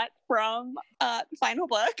was cut from the final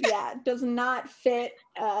book. Yeah, it does not fit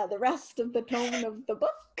the rest of the tone of the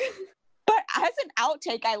book. But as an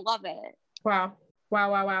outtake, I love it. Wow.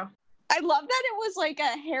 I love that it was like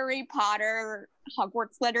a Harry Potter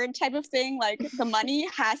Hogwarts letter type of thing. Like the money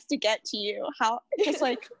has to get to you. How just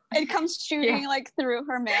like it comes shooting like through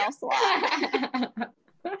her mail slot.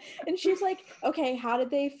 And she's like, okay, how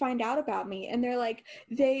did they find out about me? And they're like,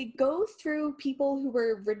 they go through people who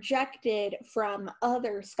were rejected from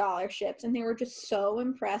other scholarships, and they were just so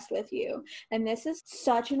impressed with you. And this is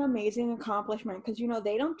such an amazing accomplishment because, you know,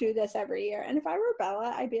 they don't do this every year. And if I were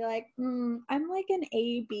Bella, I'd be like, I'm like an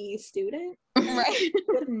A-B student, Right?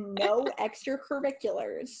 with no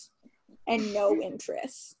extracurriculars and no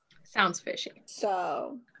interests. Sounds fishy.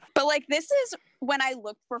 So, But like this is when I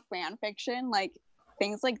looked for fan fiction, like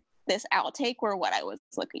things like this outtake were what I was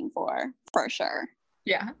looking for sure.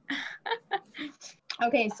 Yeah.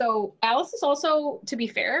 Okay, so Alice is also, to be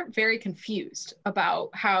fair, very confused about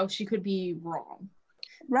how she could be wrong.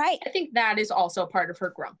 Right. I think that is also part of her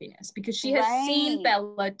grumpiness because she has seen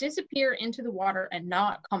Bella disappear into the water and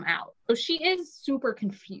not come out. So she is super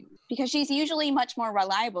confused. Because she's usually much more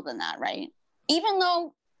reliable than that, right? Even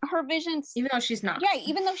though her visions... Even though she's not. Yeah,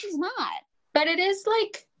 even though she's not. But it is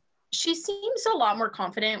like, she seems a lot more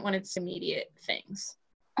confident when it's immediate things.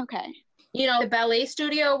 Okay. You know, the ballet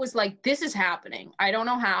studio was like, this is happening. I don't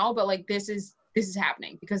know how, but like, this is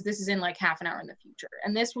happening because this is in like half an hour in the future.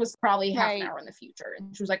 And this was probably half an hour in the future.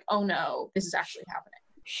 And she was like, oh no, this is actually happening.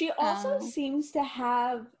 she also seems to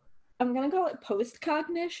have, I'm going to call it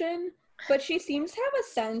post-cognition, but she seems to have a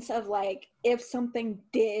sense of like if something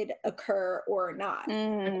did occur or not.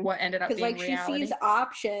 Like what ended up being like reality. she sees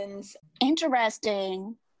options.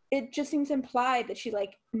 Interesting. It just seems implied that she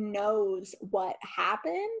like knows what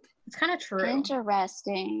happened. It's kind of true.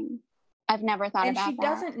 Interesting. I've never thought about that. And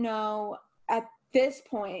she doesn't know at this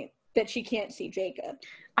point that she can't see Jacob.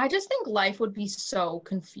 I just think life would be so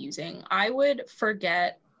confusing. I would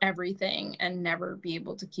forget everything and never be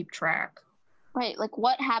able to keep track. Right, like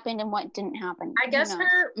what happened and what didn't happen. I guess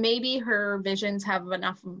maybe her visions have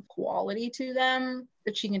enough of quality to them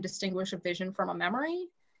that she can distinguish a vision from a memory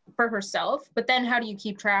for herself. But then how do you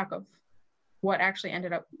keep track of what actually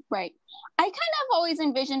ended up? Right. I kind of always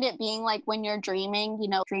envisioned it being like when you're dreaming, you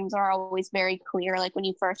know, dreams are always very clear. Like when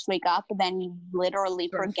you first wake up, then you literally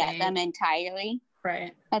forget them entirely.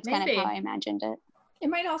 Right. That's kind of how I imagined it. It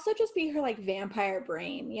might also just be her like vampire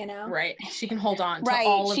brain, you know? Right. She can hold on to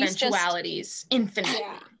all eventualities infinitely.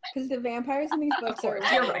 Yeah. Because the vampires in these books are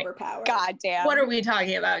overpowered. God damn. What are we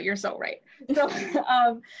talking about? You're so right.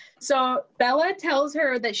 So Bella tells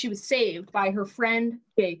her that she was saved by her friend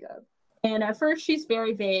Jacob. And at first she's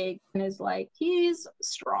very vague and is like, he's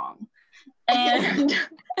strong. And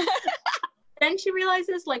then she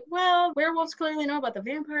realizes, like, well, werewolves clearly know about the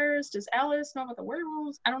vampires. Does Alice know about the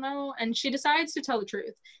werewolves? I don't know. And she decides to tell the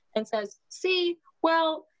truth and says, see,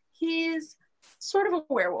 well, he's sort of a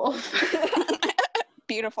werewolf.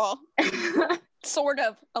 Beautiful. Sort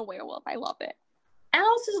of a werewolf. I love it.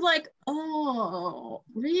 Alice is like, oh,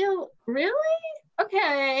 really?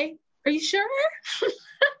 Okay. Are you sure?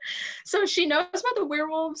 So she knows about the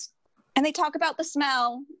werewolves. And they talk about the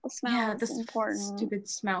smell. The smell is important. Stupid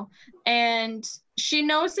smell. And she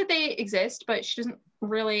knows that they exist, but she doesn't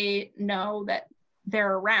really know that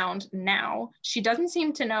they're around now. She doesn't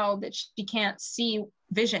seem to know that she can't see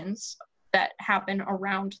visions that happen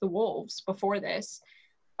around the wolves before this.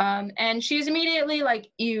 And she's immediately like,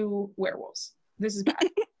 ew, werewolves. This is bad.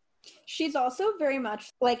 She's also very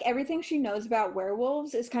much like everything she knows about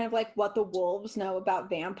werewolves is kind of like what the wolves know about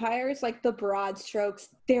vampires, like the broad strokes.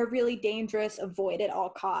 They're really dangerous, avoid at all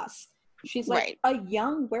costs. She's like, a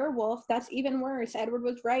young werewolf, that's even worse. Edward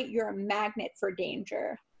was right. You're a magnet for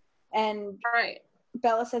danger. And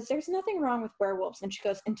Bella says, there's nothing wrong with werewolves. And she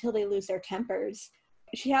goes, until they lose their tempers.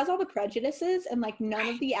 She has all the prejudices and like none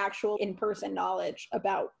of the actual in-person knowledge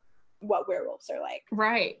about what werewolves are like.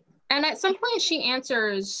 Right. And at some point she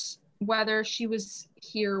answers whether she was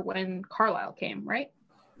here when Carlisle came, right?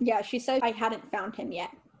 Yeah, she said I hadn't found him yet.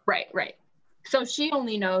 Right. So she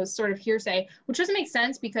only knows sort of hearsay, which doesn't make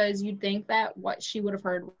sense because you'd think that what she would have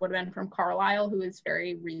heard would have been from Carlisle, who is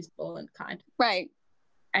very reasonable and kind. Right.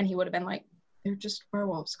 And he would have been like, they're just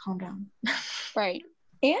werewolves, calm down. Right.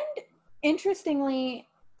 And interestingly,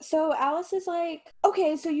 so Alice is like,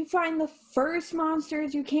 okay, so you find the first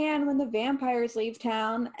monsters you can when the vampires leave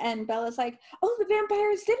town. And Bella's like, oh, the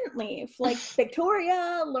vampires didn't leave. Like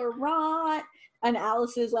Victoria, Laurent, and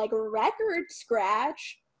Alice is like, record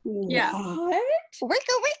scratch. Yeah. What? Wicka.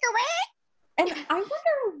 And I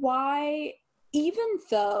wonder why even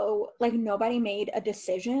though like nobody made a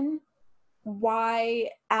decision, why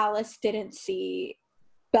Alice didn't see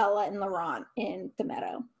Bella and Laurent in the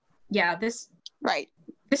meadow. Yeah, this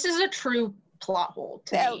is a true plot hole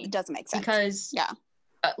to me. It doesn't make sense. Because,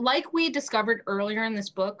 like we discovered earlier in this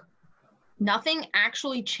book, nothing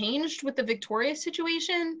actually changed with the Victoria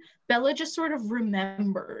situation. Bella just sort of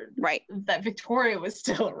remembered that Victoria was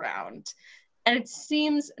still around. And it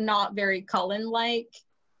seems not very Cullen-like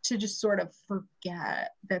to just sort of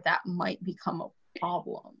forget that might become a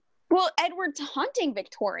problem. Well, Edward's hunting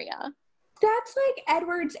Victoria. That's like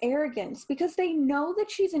Edward's arrogance, because they know that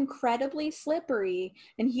she's incredibly slippery,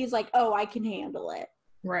 and he's like, oh, I can handle it.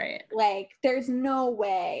 Right. Like, there's no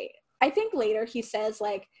way. I think later he says,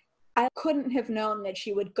 like, I couldn't have known that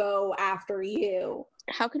she would go after you.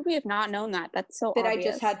 How could we have not known that? That's so that obvious. I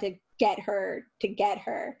just had to get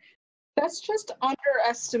her. That's just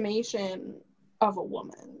underestimation of a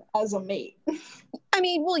woman as a mate. I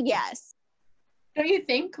mean, well, yes. Don't you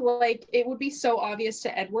think, like, it would be so obvious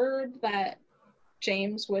to Edward that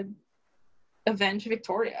James would avenge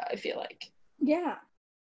Victoria, I feel like. Yeah.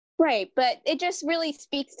 Right, but it just really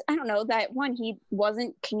speaks, I don't know, that one, he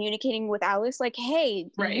wasn't communicating with Alice, like, hey,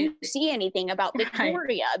 do you see anything about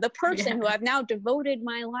Victoria, the person who I've now devoted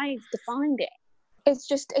my life to finding? It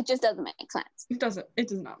just doesn't make sense. It does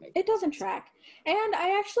not make sense. It doesn't track. And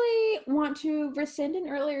I actually want to rescind an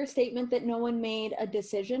earlier statement that no one made a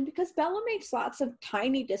decision, because Bella makes lots of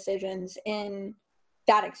tiny decisions in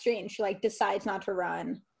that exchange. She like decides not to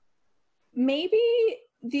run. Maybe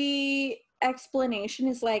the explanation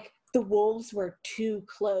is like the wolves were too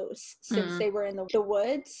close since they were in the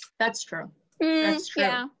woods. That's true. That's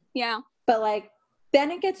true. Yeah. But like then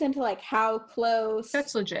it gets into like how close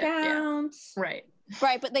that's legit counts. Yeah.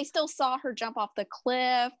 Right, but they still saw her jump off the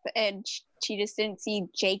cliff, and she just didn't see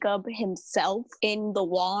Jacob himself in the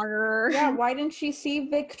water. Yeah, why didn't she see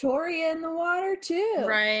Victoria in the water too?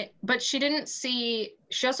 Right, but she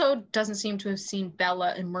also doesn't seem to have seen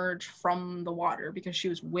Bella emerge from the water because she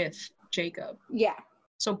was with Jacob. Yeah.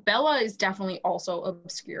 So Bella is definitely also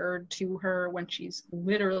obscured to her when she's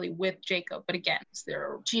literally with Jacob. But again, is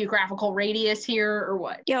there a geographical radius here or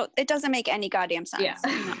what? Yo, it doesn't make any goddamn sense.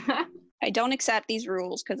 Yeah. I don't accept these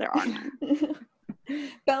rules because there are none.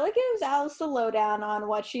 Bella gives Alice the lowdown on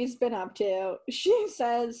what she's been up to. She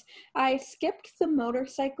says, I skipped the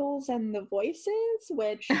motorcycles and the voices,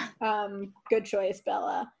 which, good choice,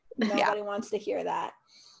 Bella. Nobody wants to hear that.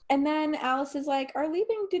 And then Alice is like, our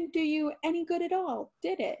leaving didn't do you any good at all,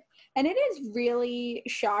 did it? And it is really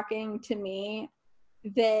shocking to me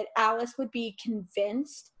that Alice would be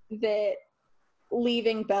convinced that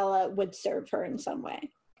leaving Bella would serve her in some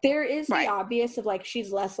way. There is the obvious of like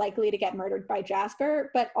she's less likely to get murdered by Jasper,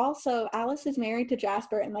 but also Alice is married to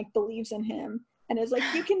Jasper and like believes in him and is like,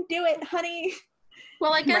 you can do it, honey.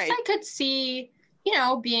 Well, I guess I could see,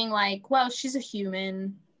 being like, well, she's a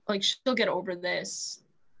human, like she'll get over this.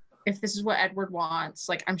 If this is what Edward wants,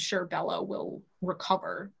 like I'm sure Bella will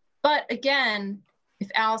recover. But again, if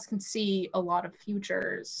Alice can see a lot of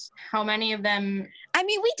futures, how many of them? I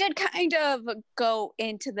mean, we did kind of go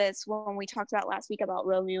into this when we talked about last week about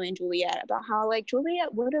Romeo and Juliet, about how like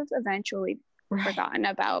Juliet would have eventually forgotten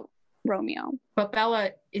about Romeo. But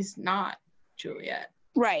Bella is not Juliet.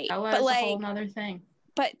 Right. Bella but is like, a whole nother thing.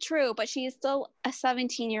 But true, but she is still a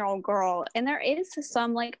 17-year-old girl. And there is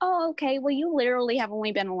some like, oh, okay, well, you literally have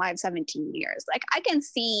only been alive 17 years. Like, I can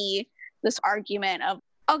see this argument of,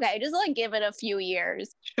 okay, just like give it a few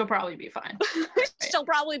years. She'll probably be fine. She'll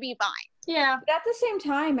probably be fine. Yeah. But at the same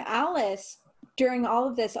time, Alice, during all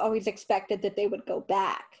of this, always expected that they would go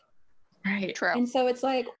back. Right. True. And so it's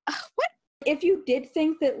like, what? If you did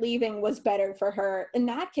think that leaving was better for her, in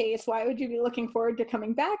that case, why would you be looking forward to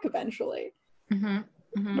coming back eventually? Mm-hmm.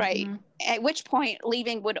 Mm-hmm, right. Mm-hmm. At which point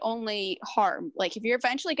leaving would only harm. Like if you're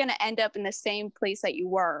eventually going to end up in the same place that you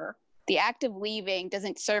were, the act of leaving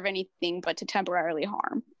doesn't serve anything but to temporarily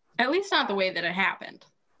harm. At least not the way that it happened.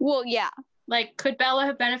 Well, yeah. Like, could Bella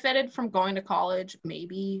have benefited from going to college?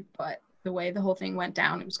 Maybe, but the way the whole thing went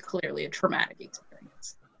down, it was clearly a traumatic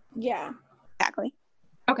experience. Yeah. Exactly.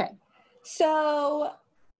 Okay. So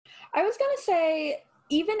I was going to say,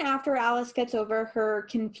 even after Alice gets over her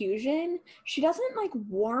confusion, she doesn't like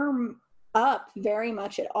warm up very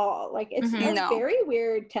much at all. Like it's a very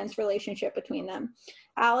weird, tense relationship between them.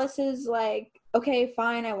 Alice is like, okay,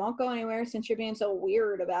 fine, I won't go anywhere since you're being so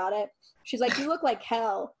weird about it. She's like, you look like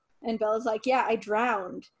hell. And Bella's like, yeah, I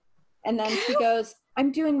drowned. And then she goes,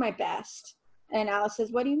 I'm doing my best. And Alice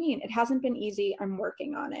says, what do you mean? It hasn't been easy. I'm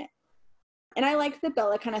working on it. And I liked that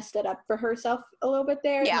Bella kind of stood up for herself a little bit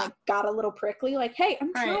there. Yeah. And like got a little prickly, like, hey,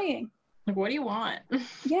 I'm trying. Like, what do you want?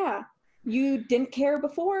 Yeah. You didn't care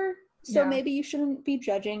before, so Yeah. maybe you shouldn't be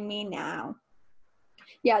judging me now.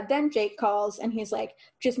 Yeah, then Jake calls and he's like,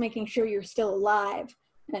 just making sure you're still alive.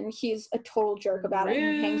 And he's a total jerk about it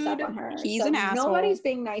and he hangs up Rude. on her. He's So an asshole. nobody's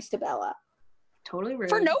being nice to Bella. Totally rude.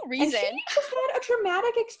 For no And reason. she just had a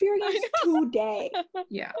traumatic experience today.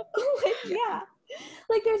 Yeah. Like, yeah.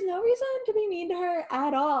 Like, there's no reason to be mean to her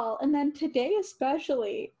at all. And then today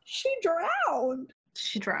especially, she drowned.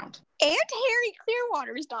 She drowned. And Harry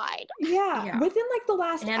Clearwater's died. Yeah, Yeah. within like the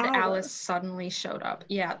last And hour. Alice suddenly showed up.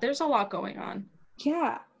 Yeah, there's a lot going on.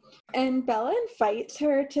 Yeah. And Bella invites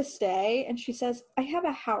her to stay and she says, I have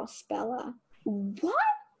a house, Bella. What?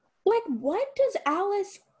 Like, what does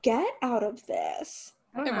Alice get out of this?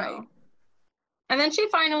 I don't know. Right. And then she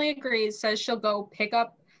finally agrees, says she'll go pick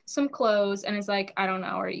up some clothes, and is like, I don't know,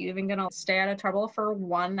 are you even gonna stay out of trouble for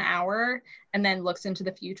 1 hour? And then looks into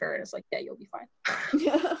the future and is like, yeah, you'll be fine.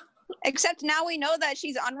 Except now we know that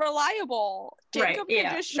she's unreliable. Right, Jacob yeah.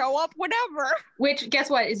 can just show up whenever. Which, guess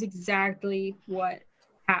what, is exactly what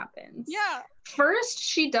happens. Yeah. First,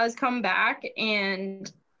 she does come back,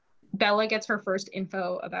 and Bella gets her first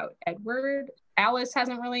info about Edward. Alice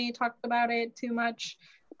hasn't really talked about it too much,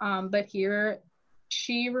 but here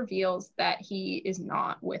she reveals that he is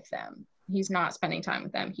not with them. He's not spending time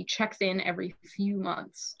with them. He checks in every few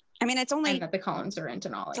months, I mean, it's and that the Cullens are in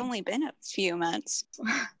Denali. It's only been a few months.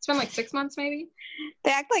 It's been like 6 months, maybe.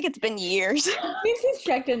 They act like it's been years. Means he's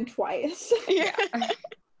checked in twice. Yeah.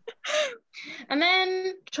 And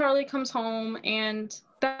then Charlie comes home, and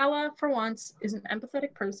Bella, for once, is an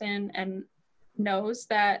empathetic person and knows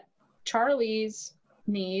that Charlie's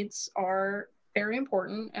needs are very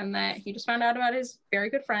important and that he just found out about his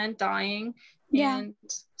very good friend dying, and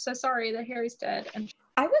says sorry that Harry's dead. And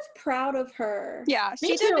I was proud of her. Yeah,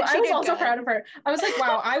 me too. I was also proud of her. I was like,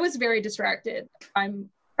 wow, I was very distracted. I'm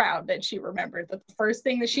proud that she remembered that the first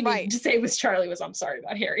thing that she needed to say was Charlie was, I'm sorry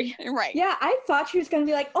about Harry. Right. Yeah, I thought she was going to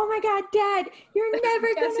be like, oh my God, Dad, you're never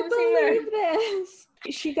Guess going to who's here? believe this.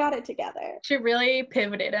 She got it together. She really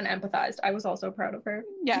pivoted and empathized. I was also proud of her.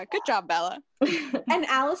 Yeah, good job, Bella. And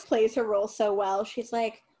Alice plays her role so well. She's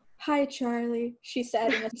like, hi, Charlie, she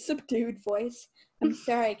said in a subdued voice. I'm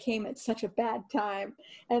sorry I came at such a bad time.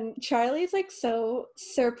 And Charlie's like so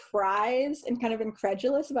surprised and kind of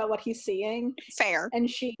incredulous about what he's seeing. Fair. And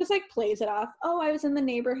she just like plays it off. Oh, I was in the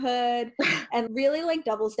neighborhood, and really like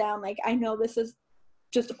doubles down. Like, I know this is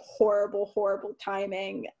just horrible, horrible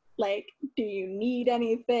timing. Like, do you need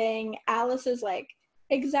anything? Alice is like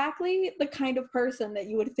exactly the kind of person that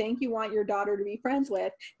you would think you want your daughter to be friends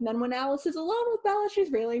with. And then when Alice is alone with Bella,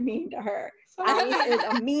 she's really mean to her. Alice is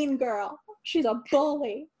a mean girl. She's a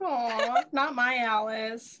bully. Aw, not my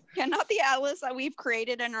Alice. Yeah, not the Alice that we've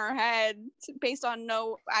created in our heads based on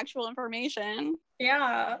no actual information.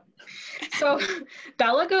 Yeah. So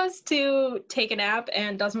Bella goes to take a nap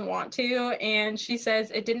and doesn't want to. And she says,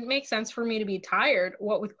 it didn't make sense for me to be tired,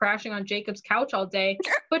 what with crashing on Jacob's couch all day,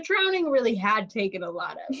 but drowning really had taken a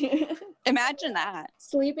lot of it. Imagine that.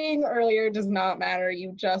 Sleeping earlier does not matter.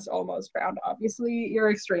 You just almost drowned. Obviously, you're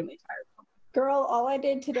extremely tired. Girl, all I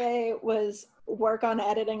did today was work on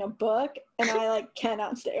editing a book, and I like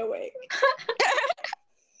cannot stay awake.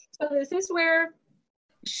 So this is where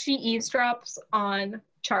she eavesdrops on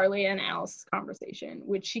Charlie and Alice's conversation,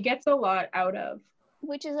 which she gets a lot out of.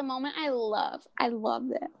 Which is a moment I love. I love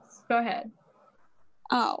this. Go ahead.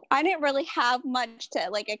 Oh, I didn't really have much to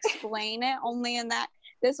like explain it, only in that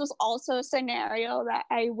this was also a scenario that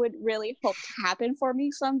I would really hope to happen for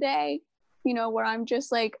me someday. You know, where I'm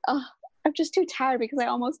just like, oh, I'm just too tired because I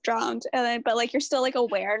almost drowned. And then, but like, you're still like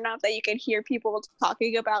aware enough that you can hear people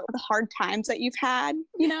talking about the hard times that you've had,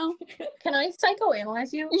 you know? Can I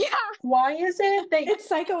psychoanalyze you? Yeah. Why is it that It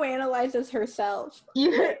psychoanalyzes herself.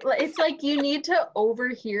 it's like you need to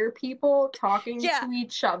overhear people talking Yeah. to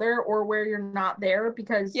each other or where you're not there?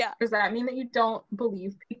 Because Yeah. does that mean that you don't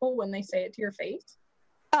believe people when they say it to your face?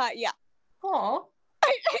 Yeah. Oh.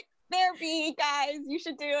 Therapy, guys, you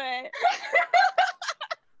should do it.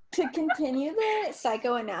 To continue the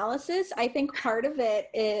psychoanalysis, I think part of it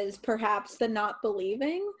is perhaps the not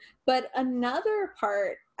believing, but another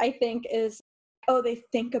part I think is, oh, they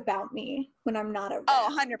think about me when I'm not around.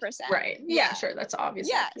 Oh, 100%. Right. Yeah, sure. That's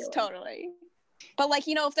obviously. Yes, appealing. totally. But like,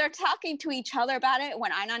 you know, if they're talking to each other about it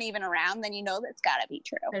when I'm not even around, then you know that's gotta be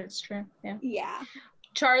true. That's true. Yeah. Yeah.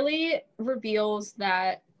 Charlie reveals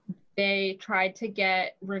that they tried to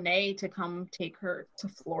get Renee to come take her to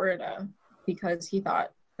Florida because he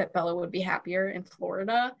thought that Bella would be happier in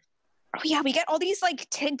Florida. Oh yeah, we get all these like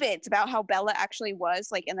tidbits about how Bella actually was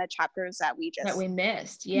like in the chapters that we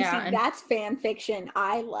missed. You Yeah. see, that's fan fiction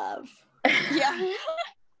I love. yeah.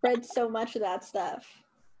 Read so much of that stuff.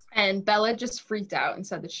 And Bella just freaked out and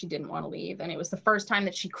said that she didn't want to leave. And it was the first time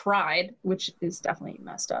that she cried, which is definitely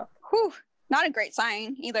messed up. Whew, not a great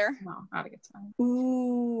sign either. No, not a good sign.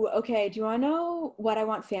 Ooh, okay. Do you want to know what I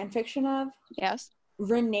want fan fiction of? Yes.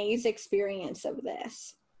 Renee's experience of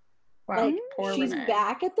this. Wow, Like, poor she's Renee.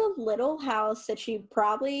 back at the little house that she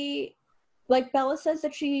probably, like, Bella says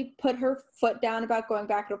that she put her foot down about going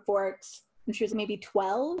back to Forks when she was maybe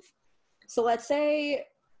 12. So let's say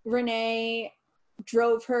Renee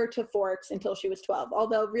drove her to Forks until she was 12.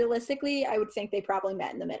 Although realistically, I would think they probably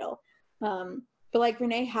met in the middle. But like,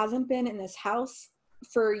 Renee hasn't been in this house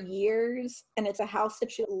for years, and it's a house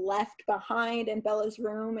that she left behind, and Bella's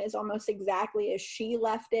room is almost exactly as she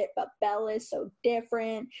left it, but Bella is so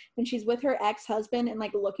different, and she's with her ex-husband and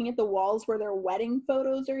like looking at the walls where their wedding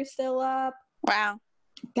photos are still up. Wow.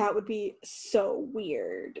 That would be so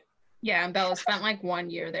weird. Yeah, and Bella spent like 1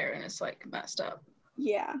 year there, and it's like messed up.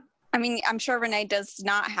 Yeah. I mean, I'm sure Renee does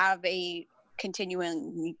not have a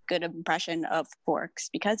continuing good impression of Forks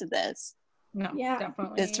because of this. No, Yeah.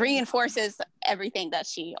 definitely. This reinforces everything that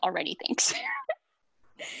she already thinks.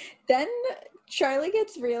 Then Charlie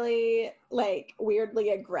gets really like weirdly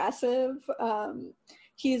aggressive.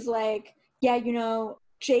 He's like, yeah, you know,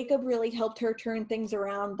 Jacob really helped her turn things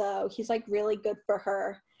around though. He's like really good for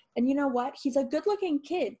her. And you know what? He's a good looking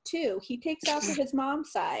kid too. He takes after his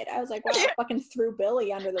mom's side. I was like, wow, fucking threw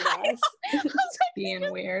Billy under the bus. I was like,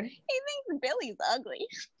 Being weird. he thinks Billy's ugly.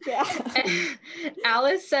 Yeah.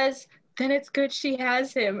 Alice says, then it's good she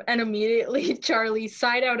has him. And immediately Charlie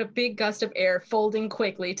sighed out a big gust of air, folding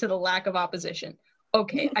quickly to the lack of opposition.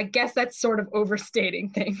 Okay, I guess that's sort of overstating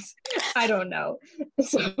things. I don't know.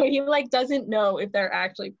 So he like doesn't know if they're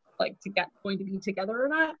actually like going to be together or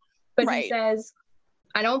not. But Right. He says,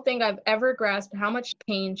 I don't think I've ever grasped how much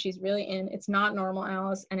pain she's really in. It's not normal,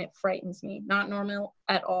 Alice, and it frightens me. Not normal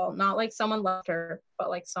at all. Not like someone left her, but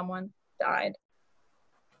like someone died.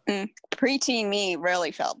 Preteen me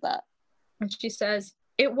really felt that. And she says,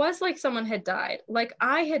 it was like someone had died, like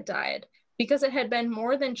I had died, because it had been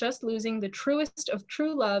more than just losing the truest of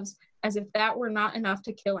true loves, as if that were not enough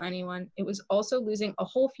to kill anyone. It was also losing a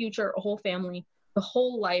whole future, a whole family, the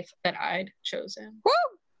whole life that I'd chosen. Woo!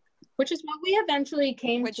 Which is what we eventually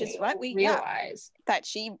came Which to is what we realize. That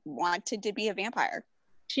she wanted to be a vampire.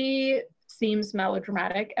 She seems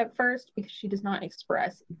melodramatic at first because she does not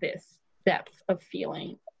express this depth of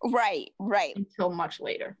feeling Right. until much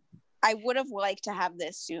later. I would have liked to have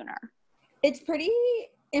this sooner. It's pretty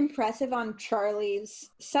impressive on Charlie's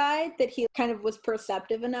side that he kind of was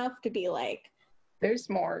perceptive enough to be like, There's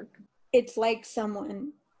more. it's like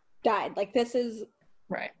someone died. Like, this is,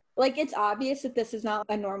 Right. like, it's obvious that this is not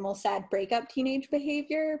a normal sad breakup teenage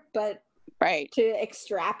behavior, but Right. to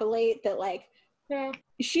extrapolate that, like, Yeah.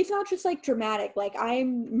 she's not just like dramatic, like,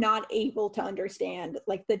 I'm not able to understand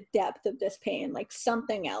like the depth of this pain, like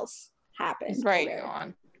something else happened. Right. Going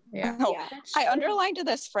on. Yeah. Oh, Yeah. I underlined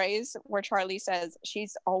this phrase where Charlie says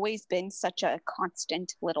she's always been such a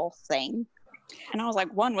constant little thing. And I was like,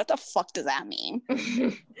 what the fuck does that mean?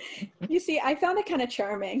 You see, I found it kind of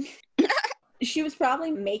charming. She was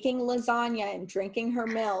probably making lasagna and drinking her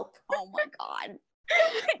milk. Oh my God.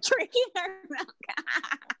 Drinking her milk.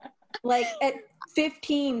 Like at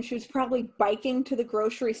 15, she was probably biking to the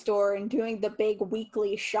grocery store and doing the big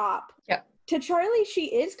weekly shop. Yeah. To Charlie, she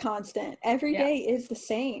is constant. Every day is the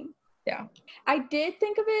same. Yeah. I did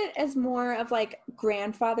think of it as more of like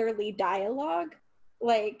grandfatherly dialogue.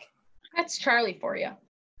 Like, That's Charlie for you.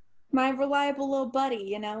 my reliable little buddy,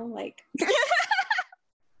 you know? Like,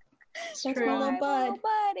 that's my little bud.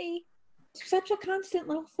 Buddy. Such a constant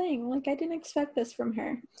little thing. Like, I didn't expect this from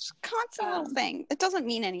her. It's a constant little thing. It doesn't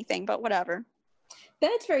mean anything, but whatever.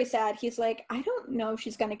 Then it's very sad. He's like, I don't know if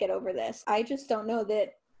she's going to get over this. I just don't know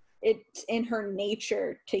that it's in her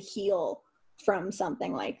nature to heal from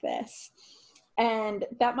something like this. And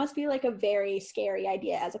that must be like a very scary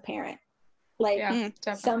idea as a parent. Like,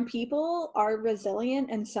 some people are resilient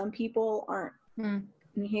and some people aren't.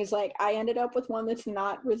 And he's like, I ended up with one that's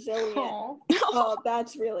not resilient. Oh,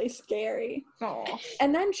 that's really scary.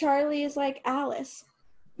 And then Charlie is like, Alice,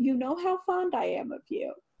 you know how fond I am of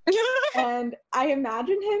you. And I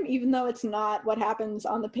imagine him, even though it's not what happens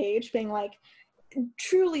on the page, being like,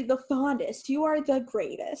 truly the fondest. You are the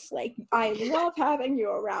greatest. Like, I love having you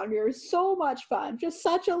around. You're so much fun. Just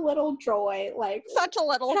such a little joy. Like, such a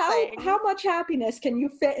little thing. How much happiness can you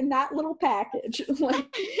fit in that little package?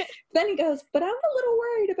 Like, then he goes, but I'm a little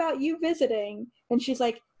worried about you visiting. And she's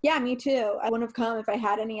like, yeah, me too. I wouldn't have come if I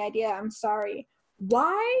had any idea. I'm sorry.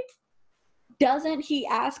 Why doesn't he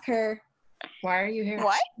ask her, why are you here?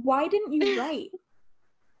 What? Why didn't you write?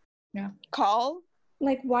 Yeah. Call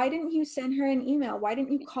Like, why didn't you send her an email? Why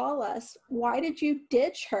didn't you call us? Why did you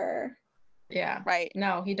ditch her? Yeah. Right.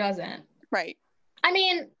 No, he doesn't. Right. I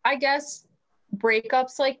mean, I guess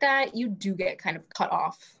breakups like that, you do get kind of cut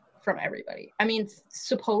off from everybody. I mean,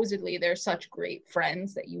 supposedly they're such great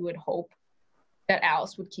friends that you would hope that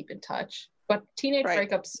Alice would keep in touch. But teenage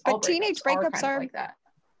breakups, but teenage breakups are like that.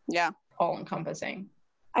 Yeah. All encompassing.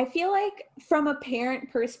 I feel like from a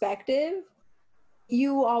parent perspective,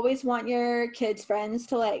 you always want your kids' friends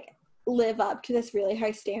to like live up to this really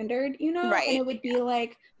high standard, you know? Right. And it would be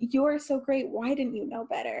like, you're so great. Why didn't you know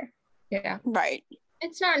better? Yeah. Right.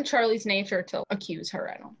 It's not in Charlie's nature to accuse her,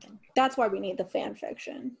 I don't think. That's why we need the fan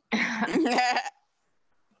fiction.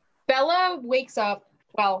 Bella wakes up,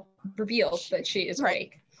 well, reveals that she is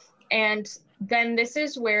awake. And then this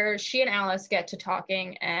is where she and Alice get to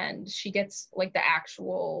talking, and she gets like the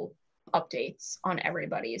actual updates on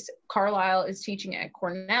everybody's. Carlisle is teaching at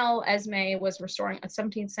Cornell. Esme was restoring a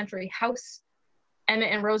 17th century house.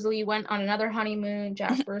 Emmett and Rosalie went on another honeymoon.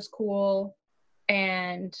 Jasper's cool.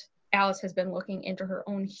 And Alice has been looking into her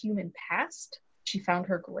own human past. She found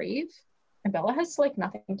her grave. And Bella has like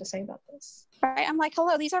nothing to say about this. Right. I'm like,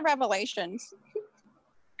 hello, these are revelations.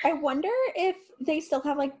 I wonder if they still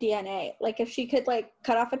have like DNA. Like if she could like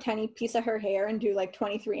cut off a tiny piece of her hair and do like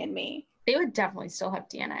 23andMe. They would definitely still have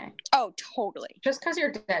DNA. Oh, totally. Just because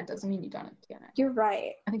you're dead doesn't mean you don't have DNA. You're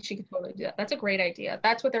right. I think she could totally do that. That's a great idea.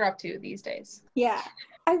 That's what they're up to these days. Yeah.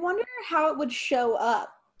 I wonder how it would show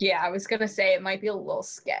up. Yeah, I was gonna say it might be a little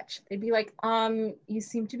sketch. They'd be like, you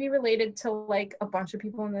seem to be related to like a bunch of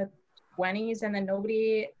people in the 20s and then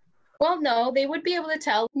nobody. Well, no, they would be able to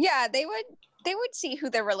tell. Yeah, they would see who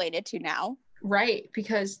they're related to now. Right,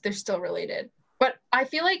 because they're still related. But I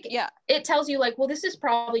feel like it tells you like, well, this is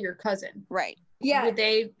probably your cousin. Right. Yeah. Would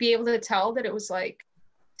they be able to tell that it was like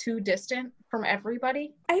too distant from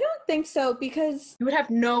everybody? I don't think so, because you would have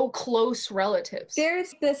no close relatives.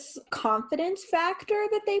 There's this confidence factor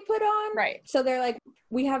that they put on. Right. So they're like,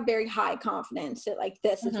 we have very high confidence that like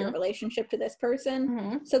this is your relationship to this person.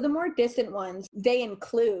 Mm-hmm. So the more distant ones they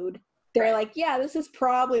include, they're like, yeah, this is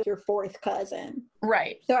probably your fourth cousin.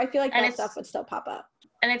 Right. So I feel like that stuff would still pop up.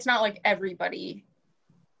 And it's not like everybody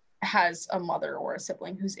has a mother or a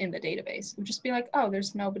sibling who's in the database. It would just be like, oh,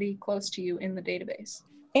 there's nobody close to you in the database.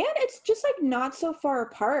 And it's just like not so far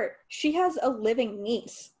apart. She has a living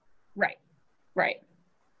niece. Right. Right.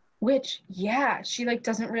 Which, yeah, she like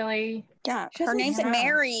doesn't really. Yeah. Her name's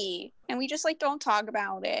Mary. And we just like don't talk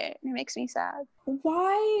about it. It makes me sad.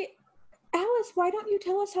 Why, Alice, why don't you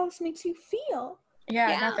tell us how this makes you feel?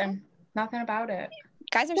 Yeah. Nothing about it.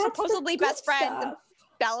 Guys are supposedly best friends. And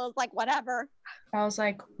Bella's like, whatever. I was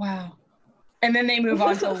like, wow. And then they move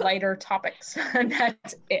on to lighter topics. And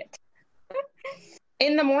that's it.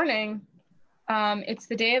 In the morning, it's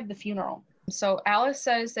the day of the funeral. So Alice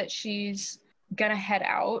says that she's gonna head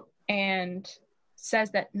out and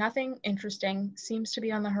says that nothing interesting seems to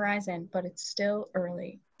be on the horizon, but it's still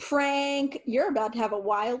early. Frank, you're about to have a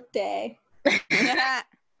wild day.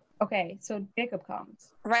 Okay, so Jacob comes.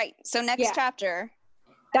 Right. So next chapter.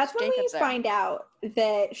 That's when we find out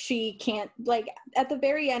that she can't, like, at the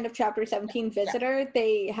very end of chapter 17, Visitor,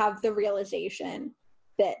 they have the realization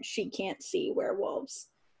that she can't see werewolves.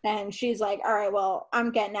 And she's like, all right, well,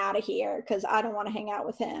 I'm getting out of here because I don't want to hang out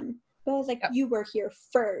with him. But I was like, you were here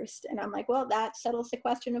first. And I'm like, well, that settles the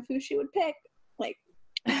question of who she would pick. Like,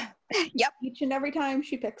 each and every time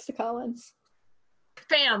she picks the Cullens.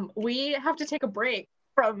 Fam, we have to take a break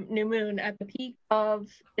from New Moon at the peak of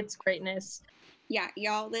its greatness. Yeah,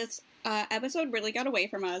 y'all, this episode really got away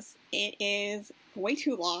from us. It is way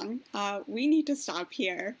too long. We need to stop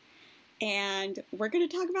here. And we're going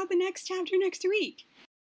to talk about the next chapter next week.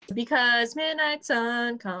 Because Midnight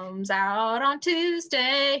Sun comes out on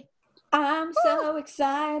Tuesday. I'm so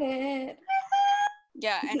excited.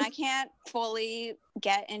 Yeah, and I can't fully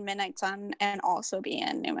get in Midnight Sun and also be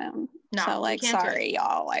in New Moon. No, so, like, sorry,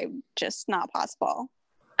 y'all. I'm just not possible.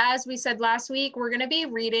 As we said last week, we're going to be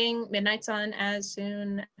reading Midnight Sun as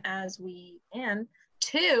soon as we can.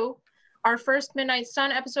 2, our first Midnight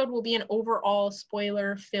Sun episode will be an overall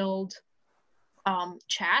spoiler-filled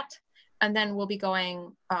chat. And then we'll be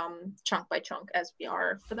going chunk by chunk as we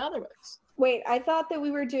are for the other books. Wait, I thought that we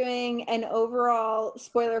were doing an overall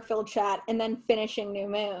spoiler-filled chat and then finishing New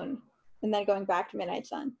Moon and then going back to Midnight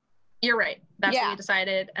Sun. You're right. That's what we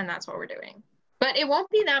decided, and that's what we're doing. But it won't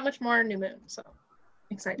be that much more New Moon, so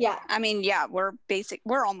excited. Yeah. I mean, yeah,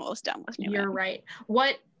 we're almost done with New Moon. You're right.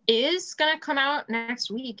 What is going to come out next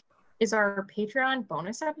week is our Patreon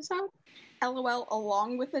bonus episode. LOL,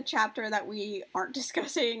 along with the chapter that we aren't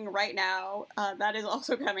discussing right now. That is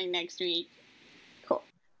also coming next week. Cool.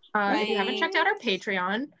 If you haven't checked out our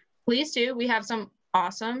Patreon, please do. We have some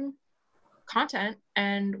awesome content,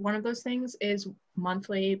 and one of those things is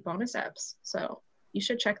monthly bonus eps. So you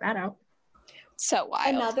should check that out. So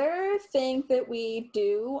wild. Another thing that we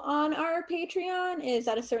do on our Patreon is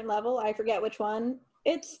at a certain level, I forget which one.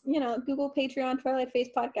 It's, Google Patreon Twilight Phase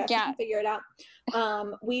Podcast. Yeah. You can figure it out.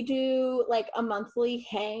 We do like a monthly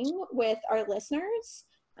hang with our listeners.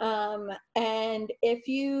 And if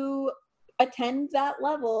you attend that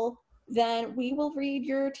level, then we will read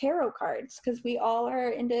your tarot cards because we all are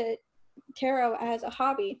into tarot as a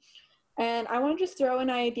hobby. And I want to just throw an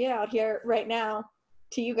idea out here right now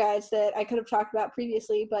to you guys that I could have talked about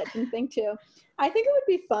previously but didn't think to. I think it would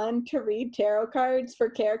be fun to read tarot cards for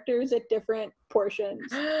characters at different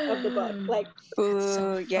portions of the book. Like,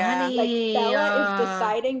 ooh, yeah. Like Bella is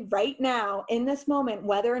deciding right now in this moment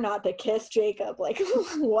whether or not to kiss Jacob. Like,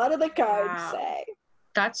 what do the cards say?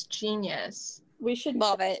 That's genius. We should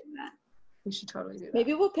love it. That. We should totally do that.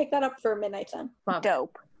 Maybe we'll pick that up for Midnight Sun.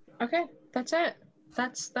 Dope. Okay, that's it.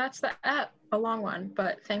 That's the app. A long one,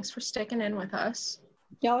 but thanks for sticking in with us.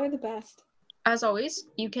 Y'all are the best. As always,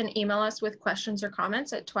 you can email us with questions or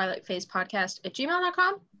comments at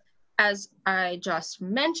twilightphasepodcast@gmail.com. As I just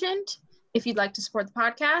mentioned, if you'd like to support the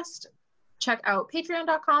podcast, check out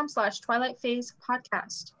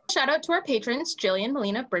patreon.com/twilightphasepodcast. Shout out to our patrons, Jillian,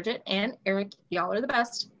 Melina, Bridget, and Eric. Y'all are the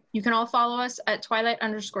best. You can all follow us at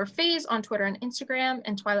Twilight_phase on Twitter and Instagram,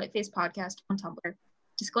 and Twilight Phase Podcast on Tumblr.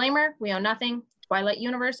 Disclaimer, we own nothing. Twilight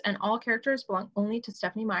Universe and all characters belong only to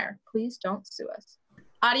Stephenie Meyer. Please don't sue us.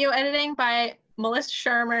 Audio editing by Melissa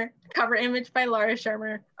Shermer. Cover image by Laura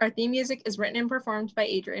Shermer. Our theme music is written and performed by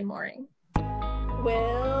Adrian Mooring. We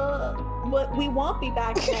won't be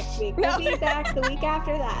back next week. We'll be back the week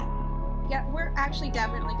after that. Yeah, we're actually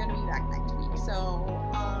definitely going to be back next week. So,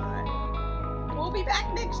 we'll be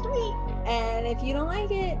back next week. And if you don't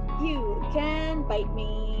like it, you can bite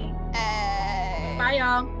me. Bye,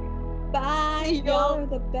 y'all. Bye. Y'all are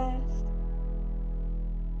the best.